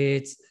other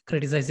affiliates,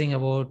 criticizing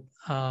about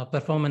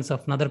performance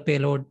of another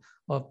payload,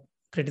 or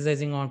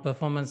criticizing on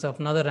performance of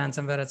another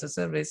ransomware as a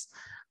service,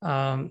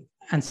 and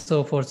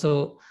so forth.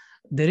 So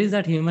there is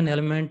that human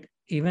element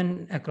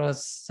even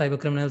across cyber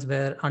criminals,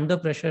 where under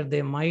pressure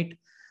they might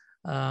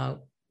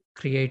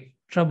create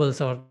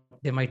troubles, or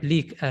they might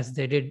leak, as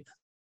they did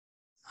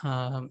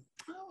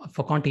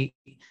for Conti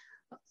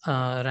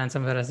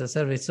ransomware as a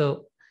service.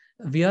 So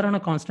we are on a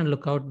constant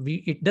lookout.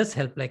 It does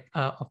help,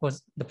 of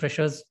course, the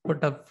pressures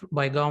put up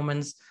by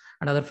governments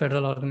and other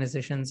federal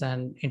organizations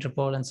and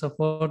Interpol and so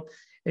forth.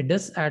 It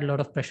does add a lot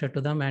of pressure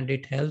to them, and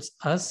it helps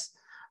us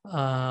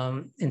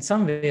in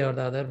some way or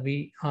the other.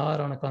 We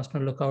are on a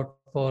constant lookout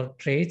for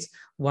trades.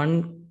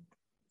 One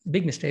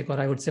big mistake, or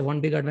I would say one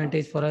big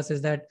advantage for us,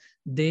 is that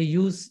they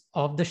use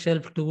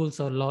off-the-shelf tools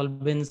or lol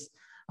bins.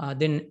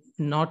 They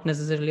not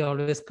necessarily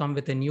always come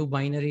with a new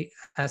binary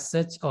as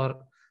such,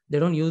 or they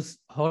don't use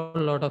a whole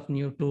lot of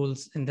new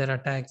tools in their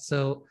attacks.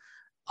 So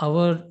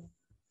our,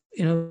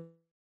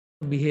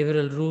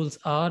 behavioral rules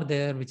are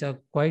there, which are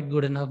quite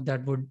good enough,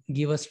 that would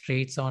give us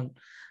traits on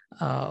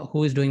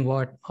who is doing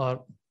what,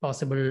 or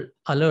possible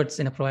alerts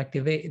in a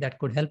proactive way that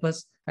could help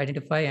us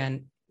identify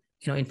and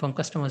inform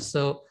customers.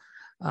 So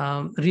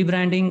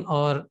rebranding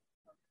or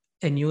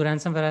a new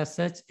ransomware as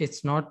such,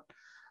 it's not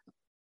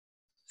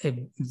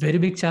a very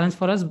big challenge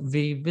for us.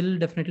 We will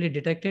definitely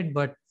detect it,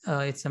 but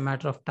it's a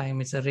matter of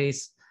time. It's a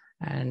race,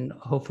 and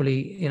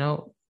hopefully,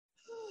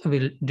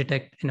 we'll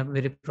detect in a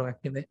very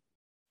proactive way.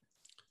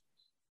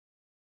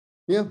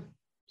 Yeah.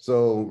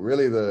 So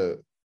really,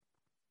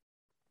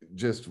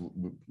 just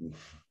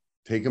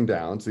take them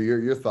down. So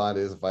your thought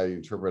is, if I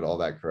interpret all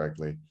that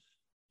correctly,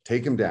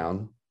 take them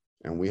down,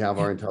 and we have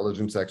our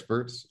intelligence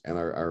experts and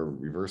our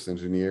reverse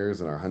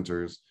engineers and our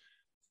hunters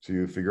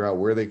to figure out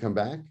where they come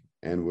back,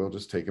 and we'll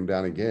just take them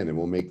down again, and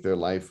we'll make their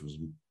lives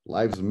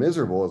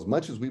miserable as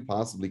much as we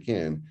possibly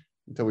can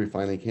until we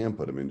finally can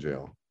put them in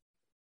jail.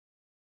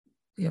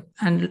 Yep.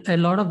 And a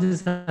lot of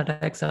these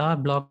attacks are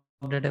blocked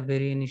at a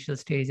very initial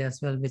stage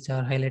as well, which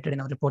are highlighted in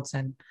our reports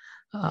and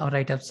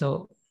write-ups.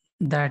 So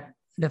that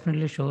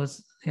definitely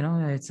shows,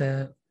 it's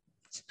a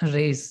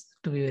race,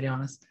 to be very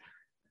honest.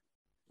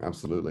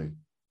 Absolutely.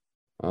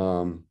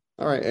 All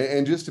right.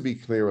 And just to be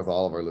clear with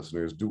all of our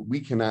listeners,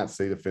 we cannot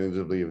say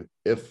definitively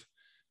if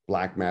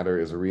Black Matter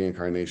is a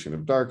reincarnation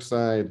of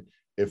DarkSide,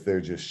 if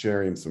they're just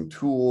sharing some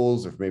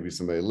tools, if maybe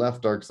somebody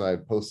left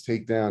DarkSide post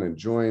takedown and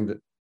joined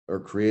or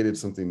created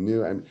something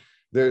new. And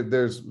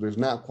there's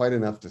not quite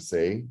enough to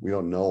say. We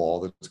don't know all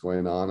that's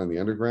going on in the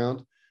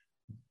underground,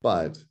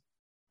 but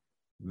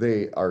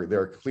there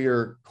are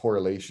clear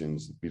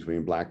correlations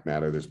between Black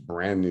Matter, this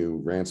brand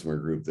new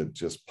ransomware group that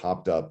just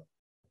popped up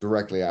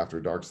directly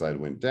after DarkSide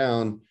went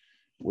down,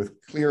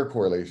 with clear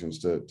correlations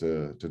to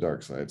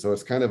DarkSide. So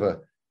it's kind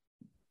of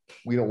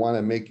we don't want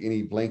to make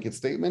any blanket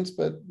statements,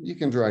 but you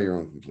can draw your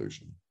own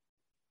conclusion.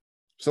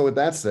 So with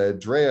that said,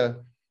 Drea,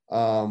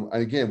 and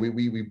again,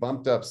 we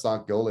bumped up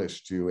SOC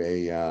Golish to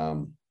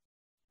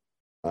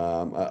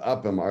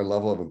up in our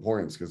level of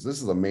importance, because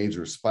this is a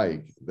major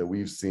spike that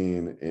we've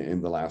seen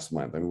in the last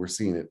month. I mean, we're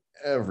seeing it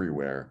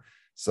everywhere.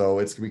 So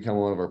it's become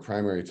one of our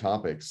primary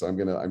topics. So I'm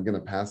gonna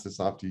pass this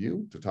off to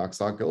you to talk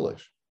SOC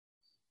Golish.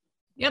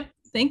 Yep,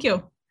 thank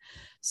you.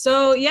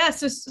 So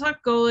so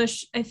SOC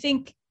Golish, I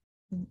think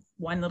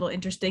one little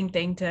interesting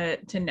thing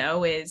to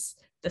know is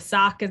the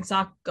SOC and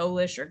SOC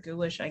Golish, or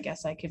Ghoulish, I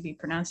guess I could be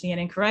pronouncing it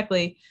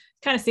incorrectly,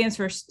 kind of stands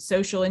for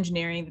social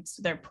engineering. It's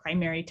their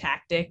primary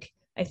tactic,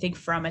 I think,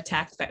 from an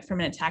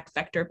attack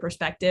vector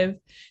perspective.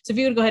 So if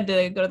you would go ahead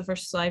to go to the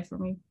first slide for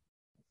me,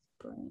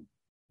 Brian.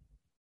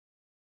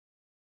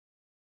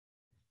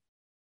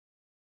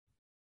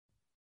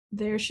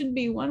 There should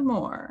be one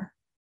more.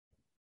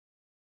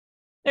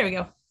 There we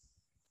go.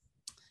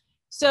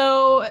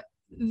 So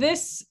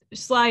this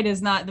slide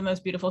is not the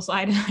most beautiful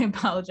slide, and I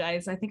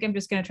apologize. I think I'm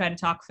just going to try to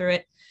talk through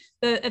it.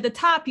 At the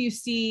top, you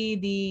see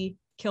the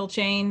kill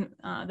chain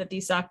that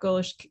these SOC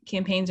Golish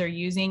campaigns are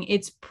using.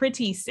 It's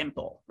pretty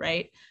simple,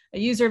 right? A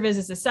user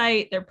visits the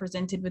site, they're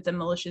presented with a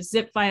malicious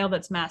zip file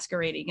that's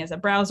masquerading as a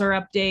browser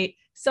update.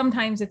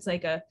 Sometimes it's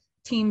like a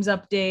Teams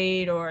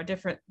update or a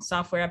different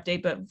software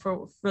update, but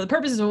for the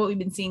purposes of what we've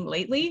been seeing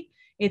lately,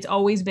 it's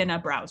always been a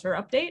browser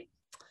update.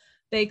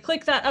 They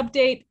click that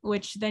update,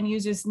 which then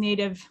uses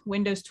native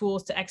Windows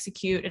tools to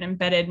execute an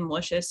embedded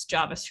malicious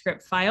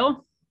JavaScript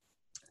file.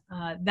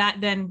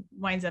 That then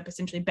winds up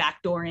essentially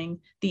backdooring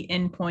the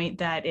endpoint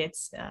that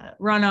it's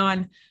run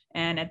on.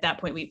 And at that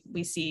point,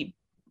 we see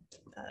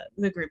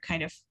the group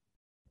kind of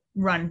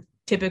run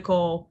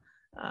typical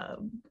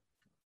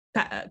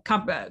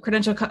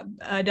credential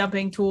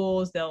dumping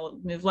tools. They'll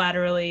move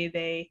laterally.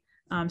 They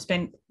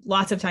spend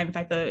lots of time. In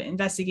fact, the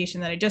investigation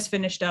that I just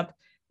finished up,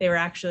 they were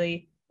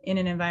actually in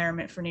an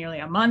environment for nearly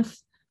a month,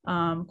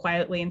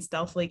 quietly and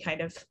stealthily kind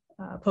of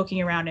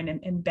poking around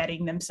and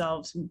embedding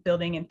themselves,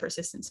 building in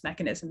persistence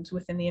mechanisms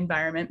within the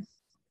environment.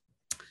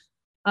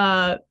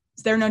 They're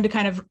known to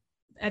kind of,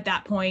 at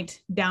that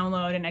point,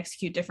 download and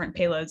execute different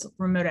payloads,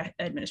 remote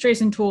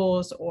administration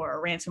tools,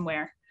 or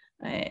ransomware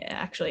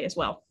actually as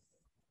well.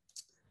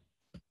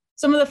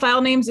 Some of the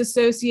file names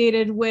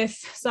associated with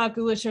SOC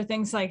Ghoulish are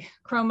things like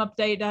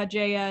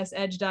chromeupdate.js,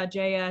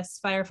 edge.js,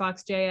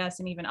 firefox.js,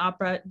 and even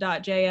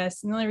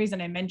opera.js. And the only reason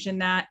I mention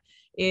that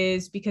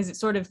is because it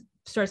sort of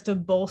starts to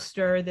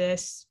bolster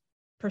this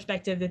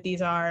perspective that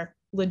these are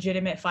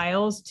legitimate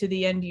files to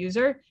the end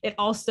user. It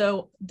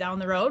also, down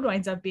the road,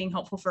 winds up being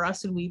helpful for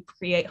us when we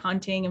create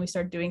hunting and we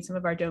start doing some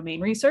of our domain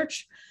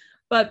research.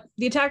 But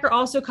the attacker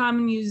also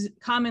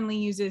commonly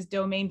uses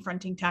domain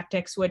fronting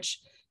tactics, which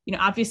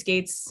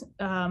obfuscates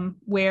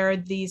where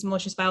these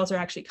malicious files are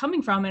actually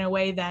coming from in a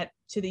way that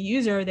to the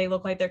user, they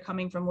look like they're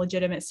coming from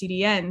legitimate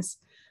CDNs.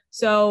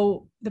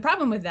 So the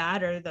problem with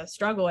that, or the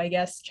struggle, I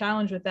guess,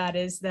 challenge with that,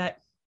 is that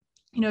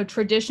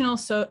traditional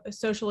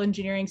social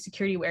engineering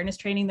security awareness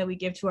training that we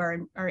give to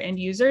our end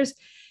users,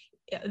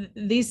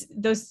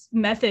 those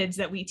methods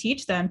that we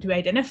teach them to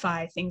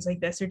identify things like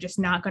this are just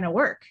not going to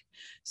work.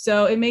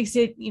 So it makes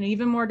it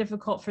even more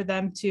difficult for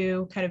them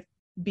to kind of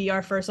be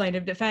our first line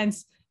of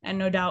defense, and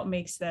no doubt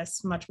makes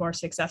this much more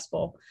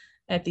successful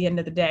at the end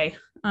of the day.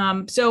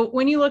 So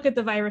when you look at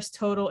the virus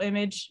total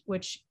image,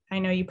 which I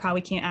know you probably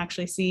can't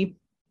actually see,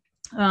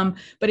 but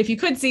if you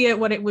could see it,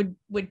 what it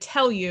would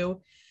tell you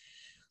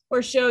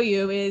or show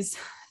you is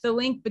the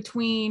link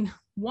between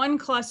one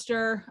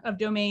cluster of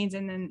domains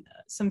and then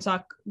some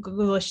SOC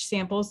Ghoulish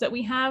samples that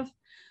we have.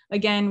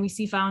 Again, we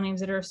see file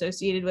names that are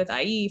associated with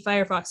IE,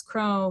 Firefox,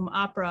 Chrome,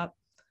 Opera.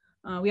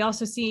 We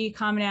also see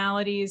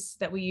commonalities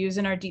that we use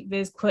in our deep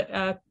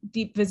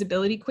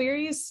visibility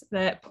queries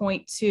that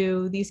point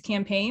to these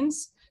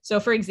campaigns. So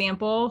for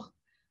example,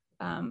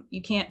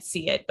 you can't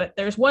see it, but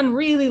there's one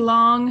really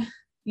long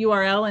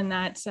URL in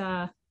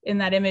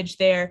that image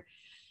there,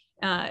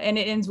 and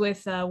it ends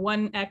with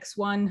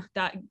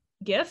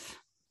 1x1.gif.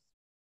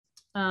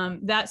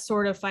 That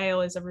sort of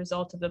file is a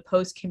result of the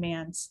post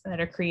commands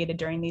that are created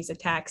during these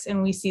attacks,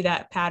 and we see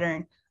that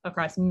pattern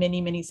across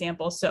many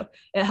samples. So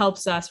it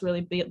helps us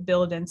really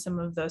build in some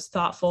of those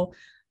thoughtful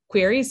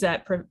queries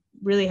that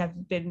really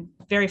have been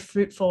very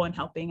fruitful in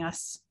helping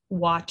us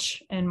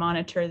watch and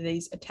monitor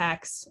these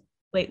attacks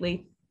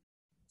lately.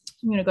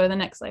 I'm going to go to the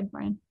next slide,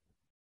 Brian.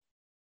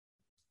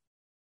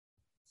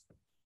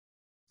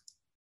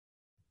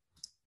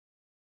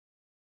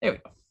 There we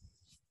go.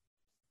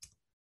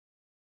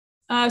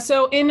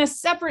 So in a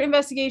separate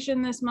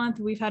investigation this month,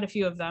 we've had a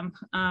few of them,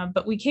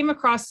 but we came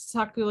across a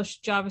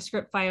Sockoulish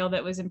JavaScript file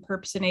that was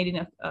impersonating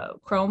a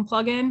Chrome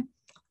plugin.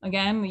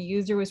 Again, the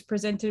user was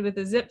presented with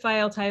a zip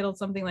file titled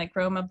something like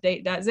Chrome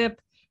update.zip.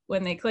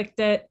 When they clicked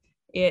it,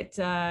 it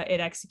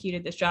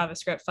executed this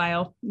JavaScript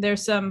file.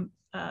 There's some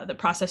the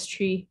process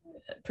tree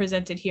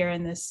presented here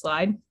in this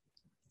slide.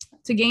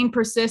 To gain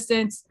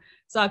persistence,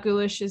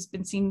 Sockoulish has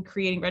been seen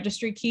creating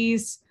registry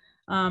keys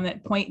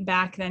that point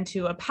back then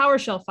to a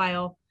PowerShell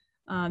file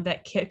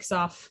that kicks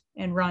off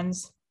and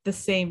runs the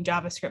same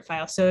JavaScript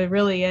file. So it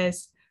really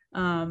is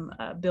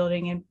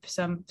building in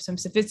some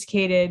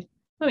sophisticated,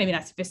 well, maybe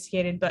not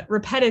sophisticated, but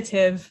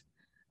repetitive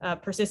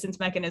persistence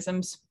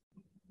mechanisms.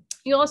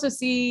 You'll also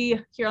see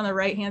here on the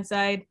right-hand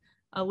side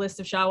a list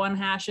of SHA-1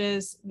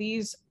 hashes.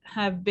 These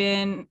have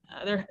been,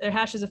 they're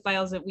hashes of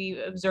files that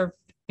we observed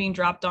being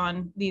dropped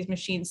on these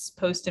machines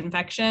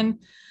post-infection.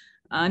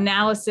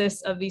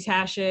 Analysis of these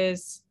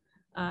hashes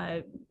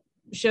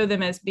show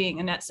them as being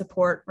a net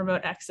support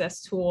remote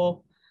access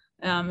tool.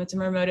 It's a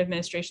remote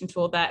administration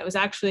tool that was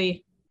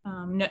actually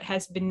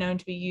has been known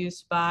to be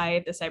used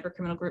by the cyber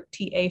criminal group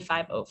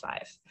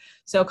TA505.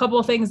 So a couple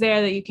of things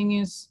there that you can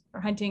use for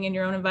hunting in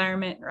your own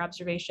environment or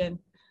observation.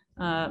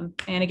 And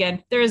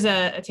again, there is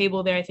a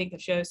table there, I think,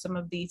 that shows some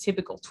of the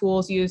typical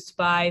tools used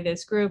by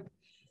this group.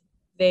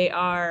 They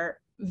are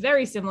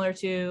very similar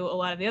to a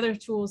lot of the other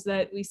tools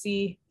that we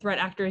see threat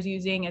actors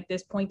using at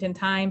this point in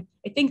time.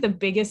 I think the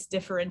biggest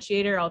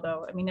differentiator,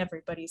 although, I mean,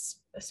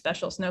 everybody's a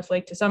special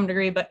snowflake to some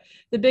degree, but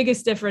the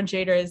biggest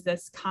differentiator is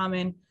this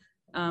common,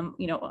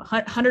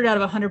 100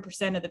 out of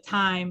 100% of the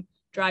time,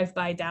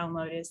 drive-by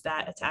download is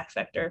that attack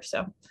vector.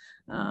 So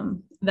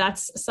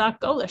that's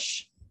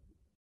Sockoulish.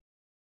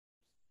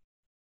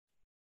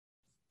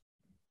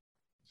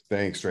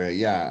 Thanks, Trey.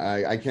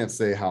 Yeah, I can't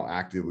say how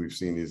active we've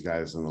seen these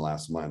guys in the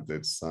last month.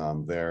 It's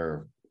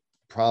they're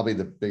probably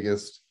the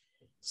biggest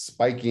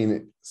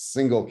spiking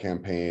single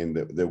campaign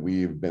that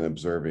we've been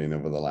observing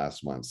over the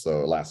last month.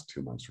 So last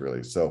 2 months,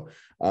 really. So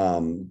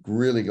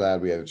really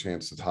glad we had a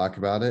chance to talk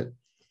about it.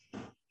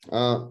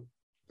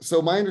 So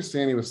my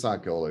understanding with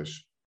Sockoulish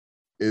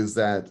is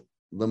that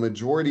the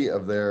majority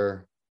of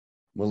their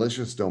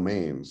malicious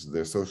domains,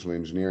 their social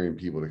engineering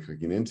people they're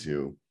clicking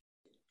into,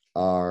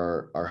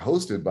 are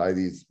hosted by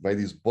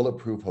these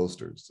bulletproof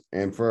hosters.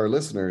 And for our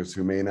listeners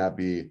who may not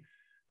be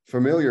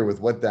familiar with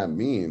what that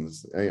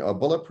means, a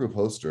bulletproof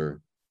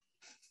hoster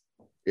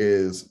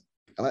is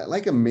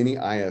like a mini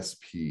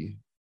ISP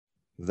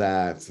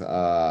that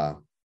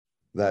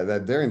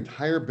their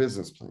entire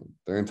business plan,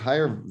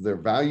 their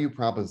value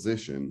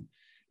proposition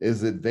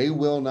is that they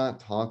will not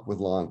talk with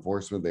law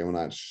enforcement, they will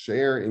not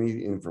share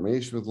any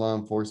information with law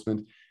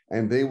enforcement,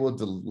 and they will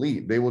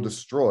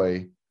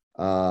destroy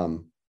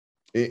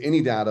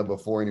any data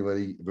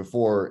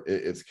before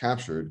it's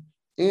captured.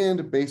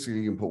 And basically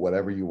you can put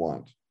whatever you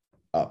want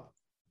up,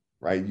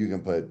 right? You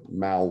can put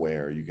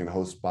malware, you can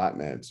host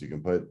botnets, you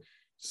can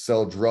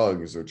sell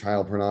drugs or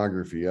child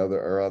pornography,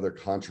 other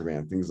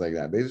contraband, things like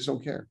that. They just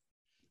don't care.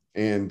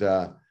 And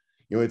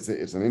it's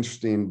an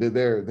interesting,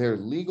 their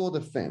legal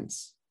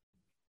defense,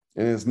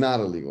 and it's not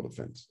a legal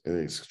defense,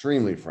 it's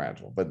extremely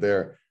fragile, but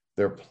their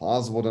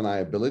plausible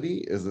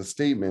deniability is a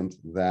statement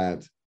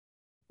that,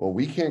 well,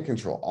 we can't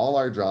control. All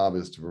our job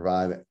is to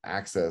provide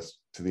access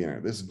to the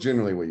internet. This is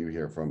generally what you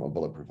hear from a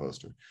bulletproof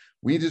hoster.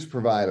 We just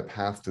provide a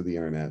path to the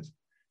internet.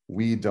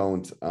 We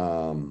can't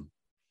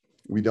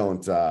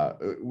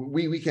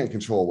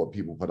control what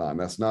people put on.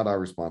 That's not our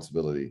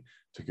responsibility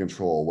to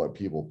control what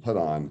people put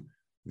on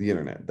the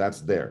internet.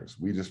 That's theirs.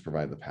 We just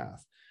provide the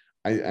path.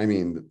 I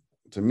mean,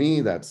 to me,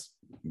 that's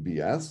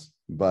BS,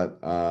 but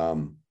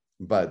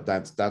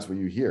that's what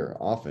you hear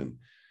often.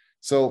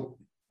 So,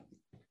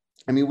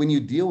 I mean, when you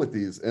deal with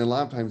these, and a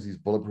lot of times these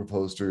bulletproof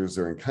hosters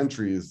are in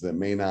countries that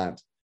may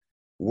not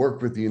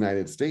work with the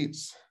United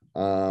States.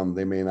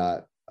 They may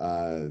not,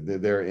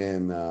 they're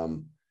in,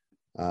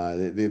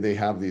 they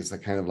have these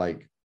kind of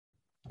like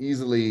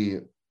easily,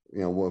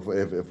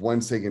 if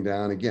one's taken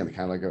down, again,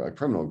 kind of like a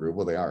criminal group,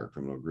 well, they are a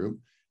criminal group.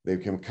 They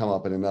can come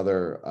up in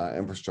another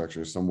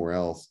infrastructure somewhere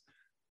else.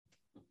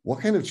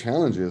 What kind of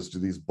challenges do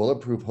these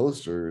bulletproof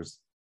hosters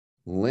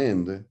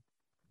lend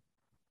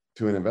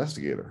to an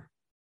investigator?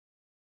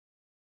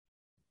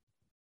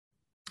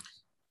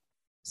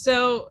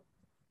 So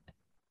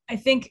I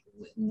think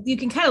you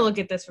can kind of look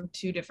at this from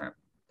two different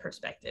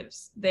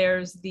perspectives.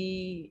 There's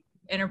the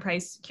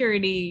enterprise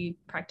security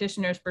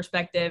practitioner's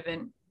perspective,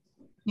 and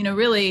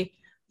really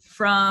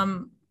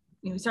from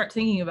you start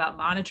thinking about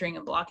monitoring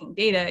and blocking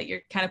data,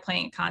 you're kind of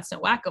playing a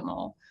constant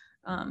whack-a-mole.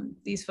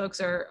 These folks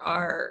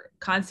are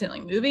constantly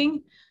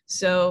moving,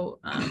 so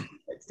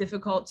it's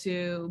difficult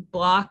to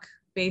block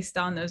based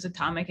on those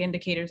atomic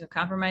indicators of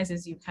compromise,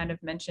 as you kind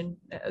of mentioned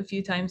a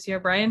few times here,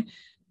 Brian.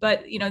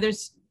 But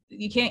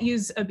you can't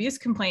use abuse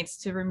complaints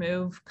to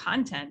remove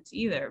content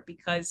either,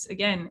 because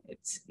again,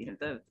 it's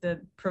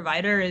the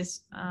provider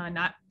is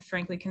not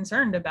frankly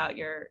concerned about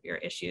your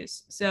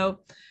issues. So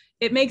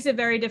it makes it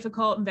very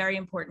difficult and very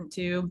important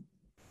to,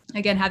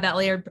 again, have that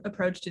layered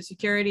approach to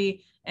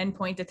security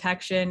endpoint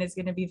detection is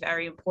going to be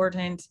very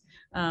important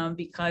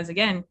because,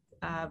 again,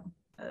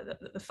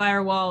 the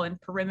firewall and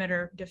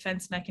perimeter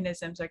defense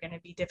mechanisms are going to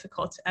be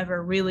difficult to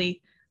ever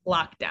really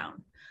lock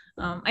down.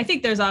 I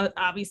think there's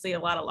obviously a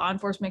lot of law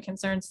enforcement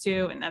concerns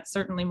too, and that's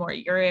certainly more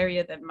your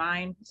area than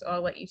mine. So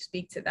I'll let you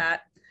speak to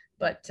that.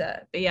 But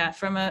yeah,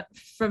 from a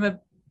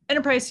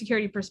enterprise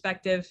security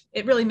perspective,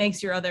 it really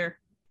makes your other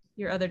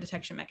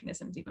detection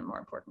mechanisms even more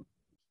important.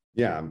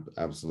 Yeah,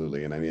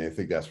 absolutely. And I mean, I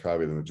think that's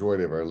probably the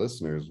majority of our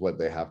listeners, what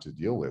they have to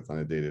deal with on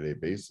a day-to-day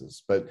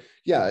basis. But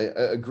yeah,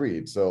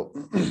 agreed. So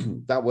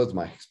that was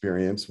my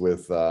experience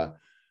with law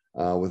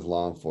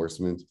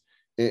enforcement.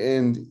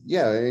 And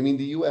yeah, I mean,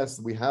 the US,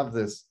 we have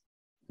this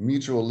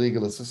mutual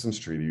legal assistance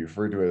treaty, you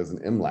refer to it as an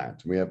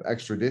MLAT. We have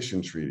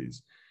extradition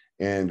treaties,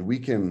 and we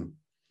can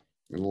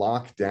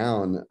lock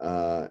down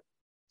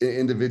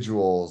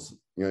individuals,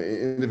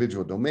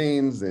 individual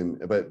domains.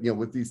 But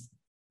with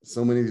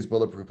so many of these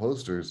bulletproof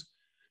posters,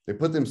 they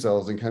put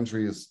themselves in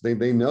countries,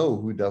 they know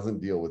who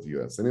doesn't deal with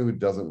the US, they know who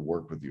doesn't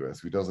work with the US,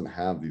 who doesn't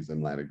have these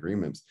MLAT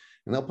agreements,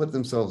 and they'll put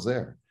themselves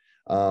there.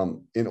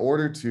 In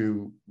order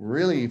to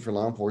really, for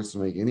law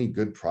enforcement to make any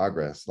good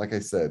progress, like I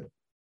said,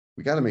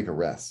 we got to make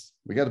arrests.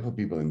 We got to put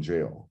people in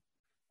jail.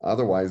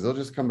 Otherwise, they'll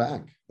just come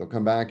back. They'll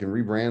come back and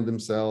rebrand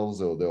themselves.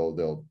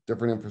 They'll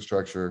different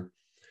infrastructure.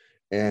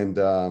 And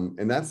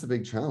that's the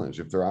big challenge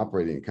if they're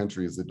operating in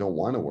countries that don't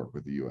want to work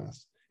with the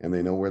US and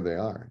they know where they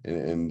are.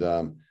 And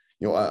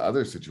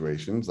other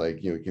situations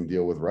like, you can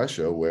deal with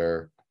Russia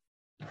where,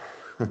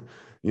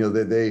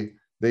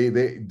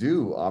 they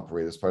do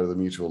operate as part of the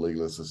Mutual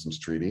Legal Assistance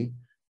Treaty,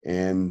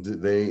 and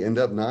they end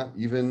up not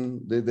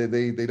even,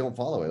 they don't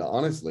follow it.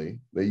 Honestly,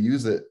 they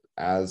use it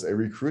as a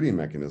recruiting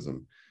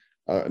mechanism.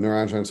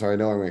 Niranjan, I'm sorry, I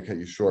know I'm going to cut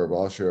you short,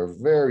 but I'll share a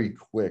very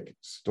quick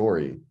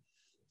story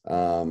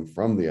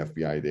from the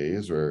FBI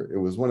days, where it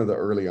was one of the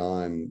early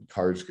on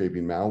card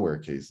scraping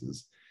malware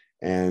cases.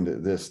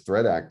 And this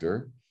threat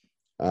actor,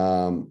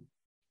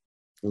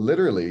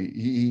 literally,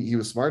 he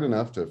was smart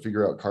enough to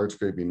figure out card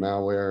scraping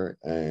malware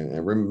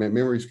and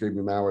memory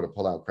scraping malware to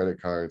pull out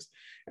credit cards.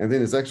 And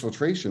then his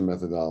exfiltration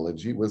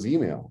methodology was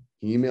email.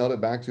 He emailed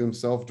it back to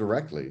himself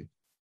directly.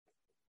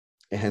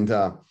 And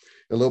a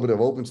little bit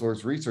of open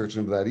source research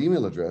into that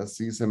email address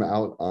sees him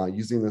out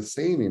using the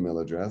same email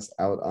address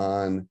out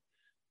on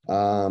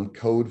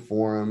code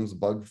forums,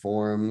 bug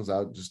forums,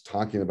 out just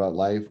talking about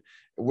life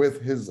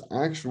with his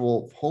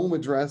actual home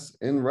address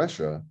in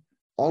Russia,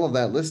 all of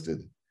that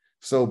listed.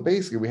 So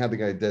basically we had the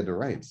guy dead to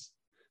rights.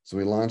 So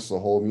we launched the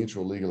whole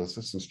Mutual Legal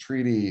Assistance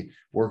Treaty,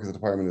 work with the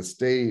Department of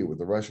State, with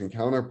the Russian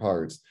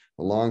counterparts,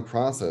 a long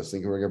process,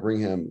 thinking we're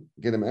gonna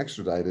get him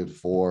extradited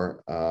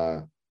for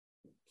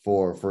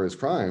his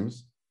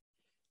crimes.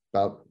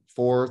 About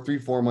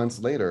 4 months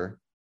later,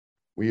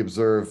 we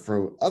observed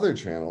from other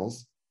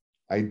channels,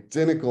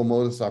 identical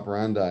modus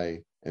operandi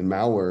and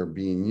malware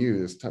being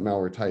used,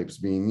 malware types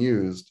being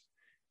used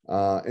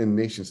in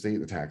nation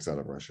state attacks out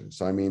of Russia.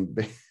 So, I mean,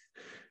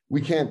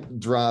 we can't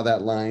draw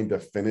that line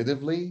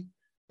definitively,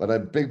 but a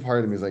big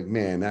part of me is like,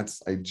 man,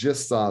 I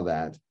just saw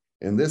that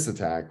in this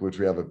attack, which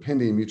we have a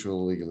pending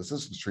Mutual Legal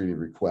Assistance Treaty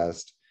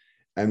request,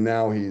 and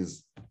now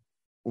he's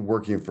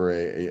working for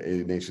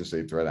a nation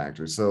state threat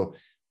actor. So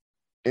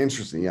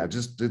interesting. Yeah,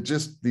 just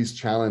these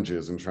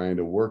challenges and trying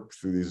to work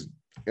through these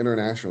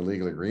international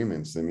legal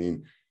agreements. I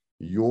mean,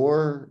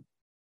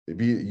 be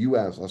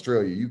US,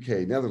 Australia,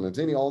 UK, Netherlands,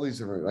 all these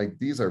different, like,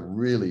 these are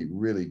really,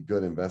 really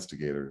good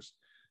investigators.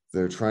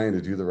 They're trying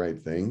to do the right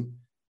thing,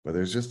 but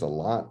there's just a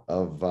lot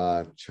of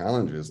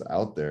challenges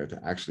out there to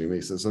actually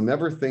make sense. So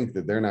never think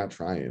that they're not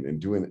trying and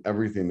doing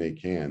everything they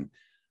can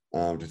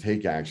to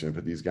take action and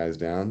put these guys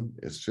down.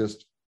 It's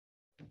just,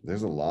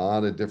 there's a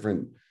lot of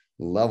different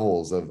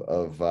levels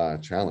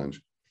of challenge.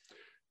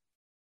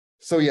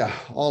 So yeah,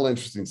 all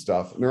interesting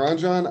stuff.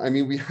 Niranjan, I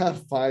mean, we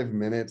have 5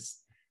 minutes.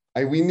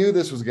 We knew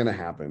this was going to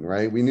happen,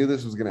 right? We knew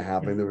this was going to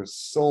happen. There was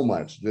so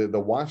much. The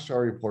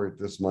Watchtower report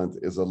this month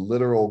is a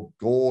literal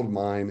gold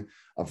mine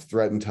of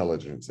threat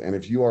intelligence. And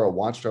if you are a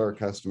Watchtower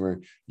customer,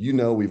 you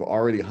know we've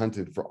already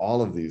hunted for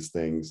all of these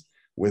things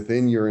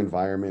within your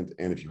environment.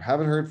 And if you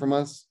haven't heard from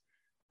us,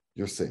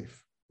 you're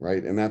safe,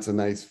 right? And that's a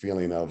nice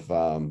feeling of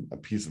a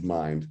peace of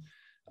mind.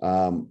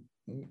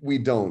 We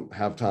don't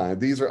have time.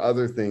 These are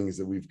other things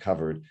that we've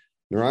covered.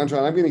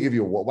 Niranjan, I'm going to give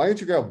you why don't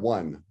you grab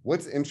one?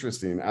 What's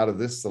interesting out of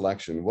this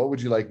selection? What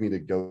would you like me to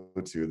go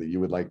to that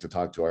you would like to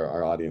talk to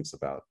our audience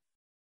about?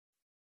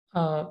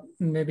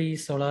 Maybe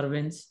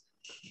SolarWinds.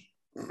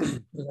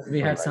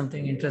 We had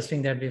something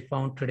interesting that we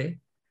found today.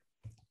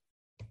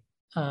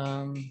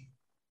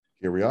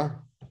 Here we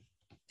are.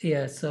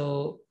 Yeah,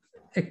 so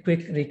a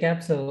quick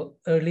recap. So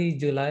early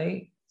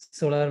July,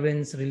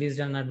 SolarWinds released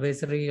an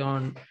advisory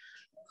on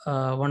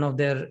one of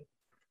their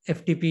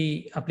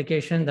FTP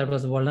application that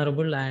was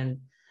vulnerable,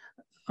 and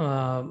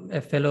a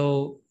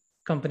fellow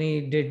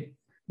company did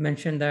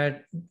mention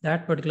that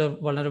that particular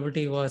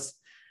vulnerability was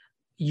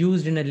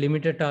used in a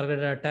limited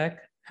targeted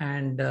attack,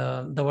 and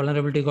the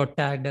vulnerability got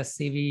tagged as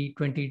CV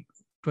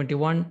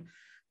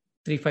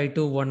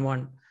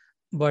 2021-35211.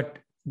 But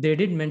they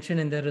did mention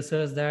in their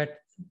research that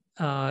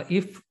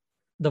if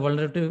the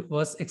vulnerability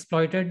was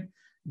exploited,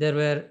 there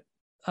were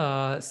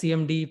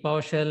CMD,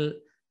 PowerShell,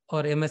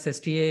 or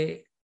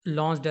MSSTA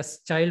launched as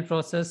child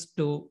process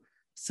to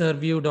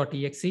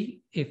servview.exe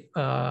if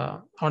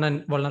on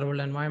a vulnerable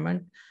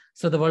environment.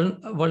 So the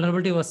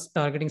vulnerability was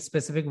targeting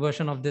specific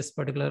version of this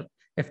particular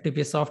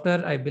FTP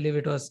software. I believe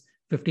it was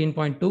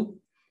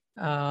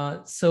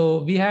 15.2.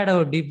 So we had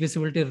our deep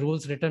visibility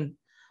rules written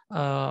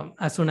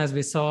as soon as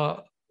we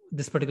saw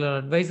this particular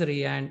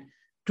advisory. And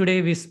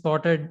today we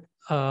spotted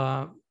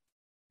an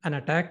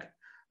attack.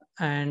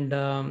 And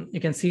you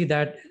can see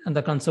that on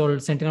the console,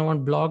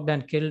 SentinelOne blocked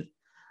and killed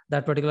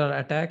that particular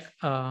attack.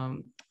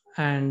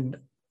 And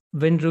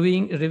when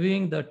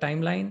reviewing the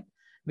timeline,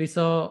 we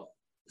saw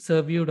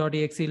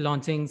servview.exe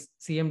launching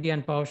CMD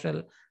and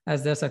PowerShell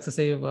as their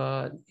successive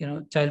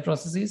child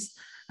processes.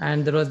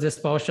 And there was this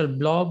PowerShell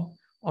blob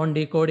on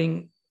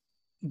decoding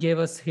gave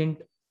us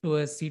hint to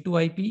a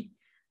C2 IP,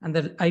 and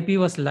the IP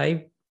was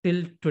live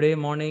till today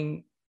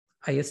morning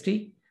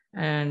IST.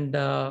 And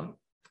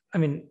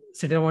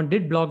SentinelOne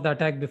did block the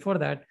attack before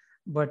that,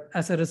 but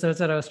as a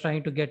researcher, I was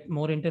trying to get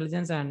more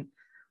intelligence, and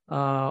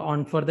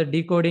on further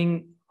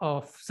decoding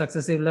of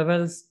successive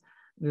levels,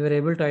 we were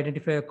able to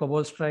identify a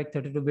Cobalt Strike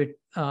 32-bit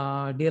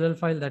DLL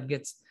file that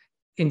gets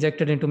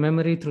injected into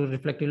memory through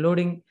reflective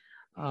loading.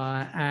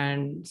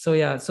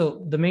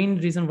 So the main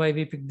reason why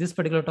we picked this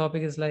particular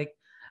topic is like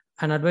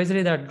an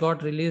advisory that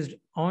got released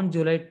on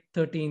July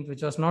 13th,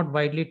 which was not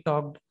widely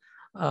talked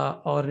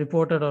or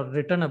reported or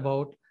written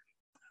about.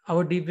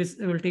 Our deep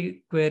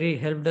visibility query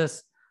helped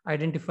us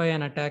identify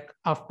an attack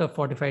after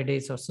 45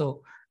 days or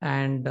so.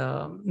 And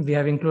we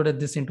have included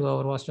this into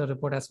our Watchdog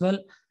report as well.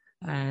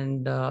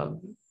 And,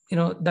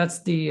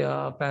 that's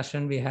the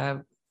passion we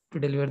have to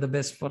deliver the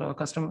best for our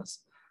customers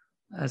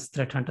as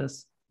threat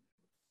hunters.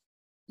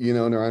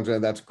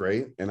 Niranjan, that's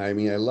great. And I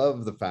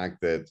love the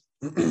fact that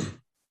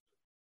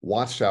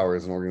Watchtower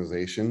as an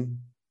organization,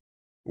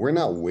 we're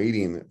not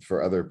waiting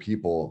for other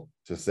people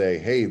to say,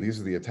 hey, these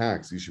are the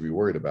attacks you should be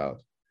worried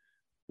about.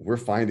 We're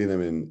finding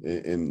them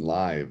in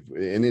live.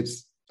 And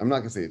I'm not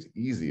gonna say it's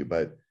easy,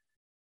 but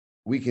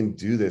we can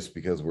do this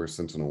because we're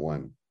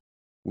SentinelOne.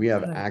 We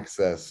have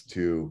access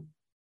to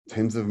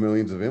tens of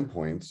millions of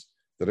endpoints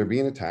that are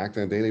being attacked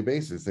on a daily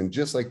basis. And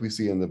just like we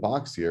see in the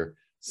box here,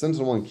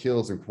 SentinelOne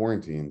kills and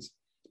quarantines,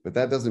 but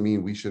that doesn't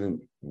mean we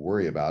shouldn't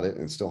worry about it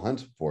and still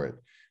hunt for it.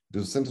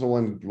 Does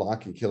SentinelOne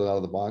block and kill it out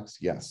of the box?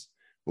 Yes,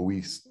 but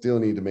we still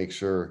need to make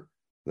sure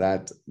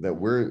that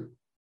we're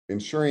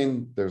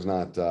ensuring there's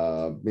not,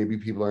 maybe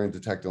people are in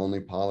detect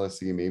only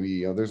policy,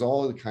 maybe there's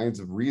all the kinds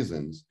of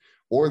reasons,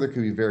 or there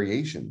could be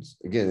variations.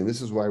 Again, and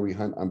this is why we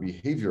hunt on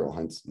behavioral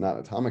hunts, not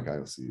atomic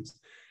IOCs.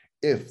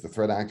 If the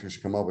threat actors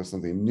come up with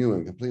something new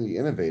and completely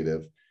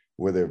innovative,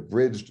 where they've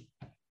bridged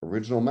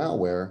original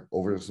malware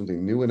over to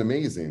something new and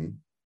amazing,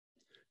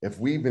 if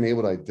we've been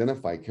able to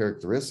identify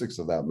characteristics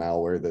of that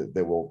malware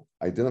that will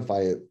identify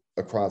it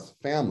across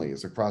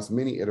families, across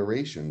many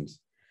iterations,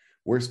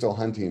 we're still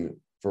hunting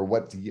for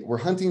what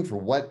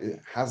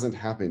hasn't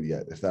happened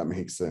yet, if that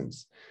makes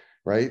sense,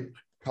 right?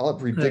 Call it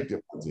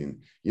predictive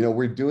hunting.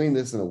 We're doing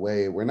this in a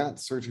way, we're not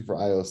searching for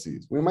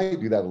IOCs. We might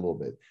do that a little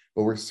bit,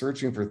 but we're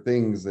searching for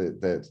things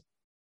that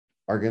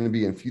are going to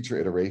be in future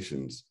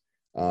iterations.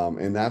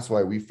 And that's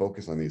why we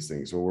focus on these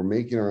things. So we're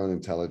making our own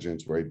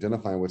intelligence, we're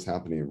identifying what's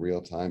happening in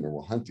real time, and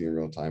we're hunting in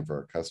real time for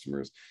our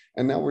customers.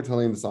 And now we're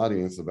telling this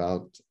audience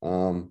about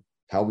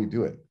how we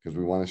do it, because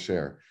we want to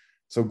share.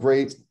 So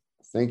great.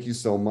 Thank you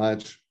so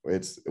much.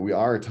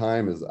 Our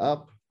time is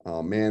up.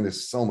 Oh man,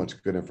 there's so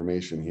much good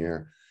information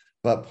here.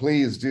 But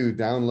please do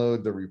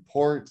download the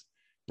report,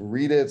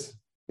 read it,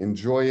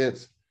 enjoy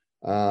it,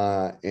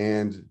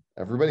 and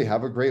everybody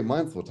have a great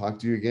month. We'll talk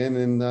to you again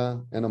in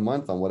a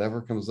month on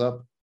whatever comes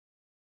up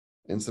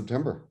in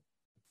September.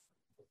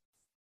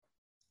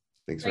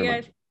 Thanks very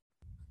much.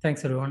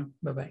 Thanks, everyone.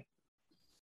 Bye-bye.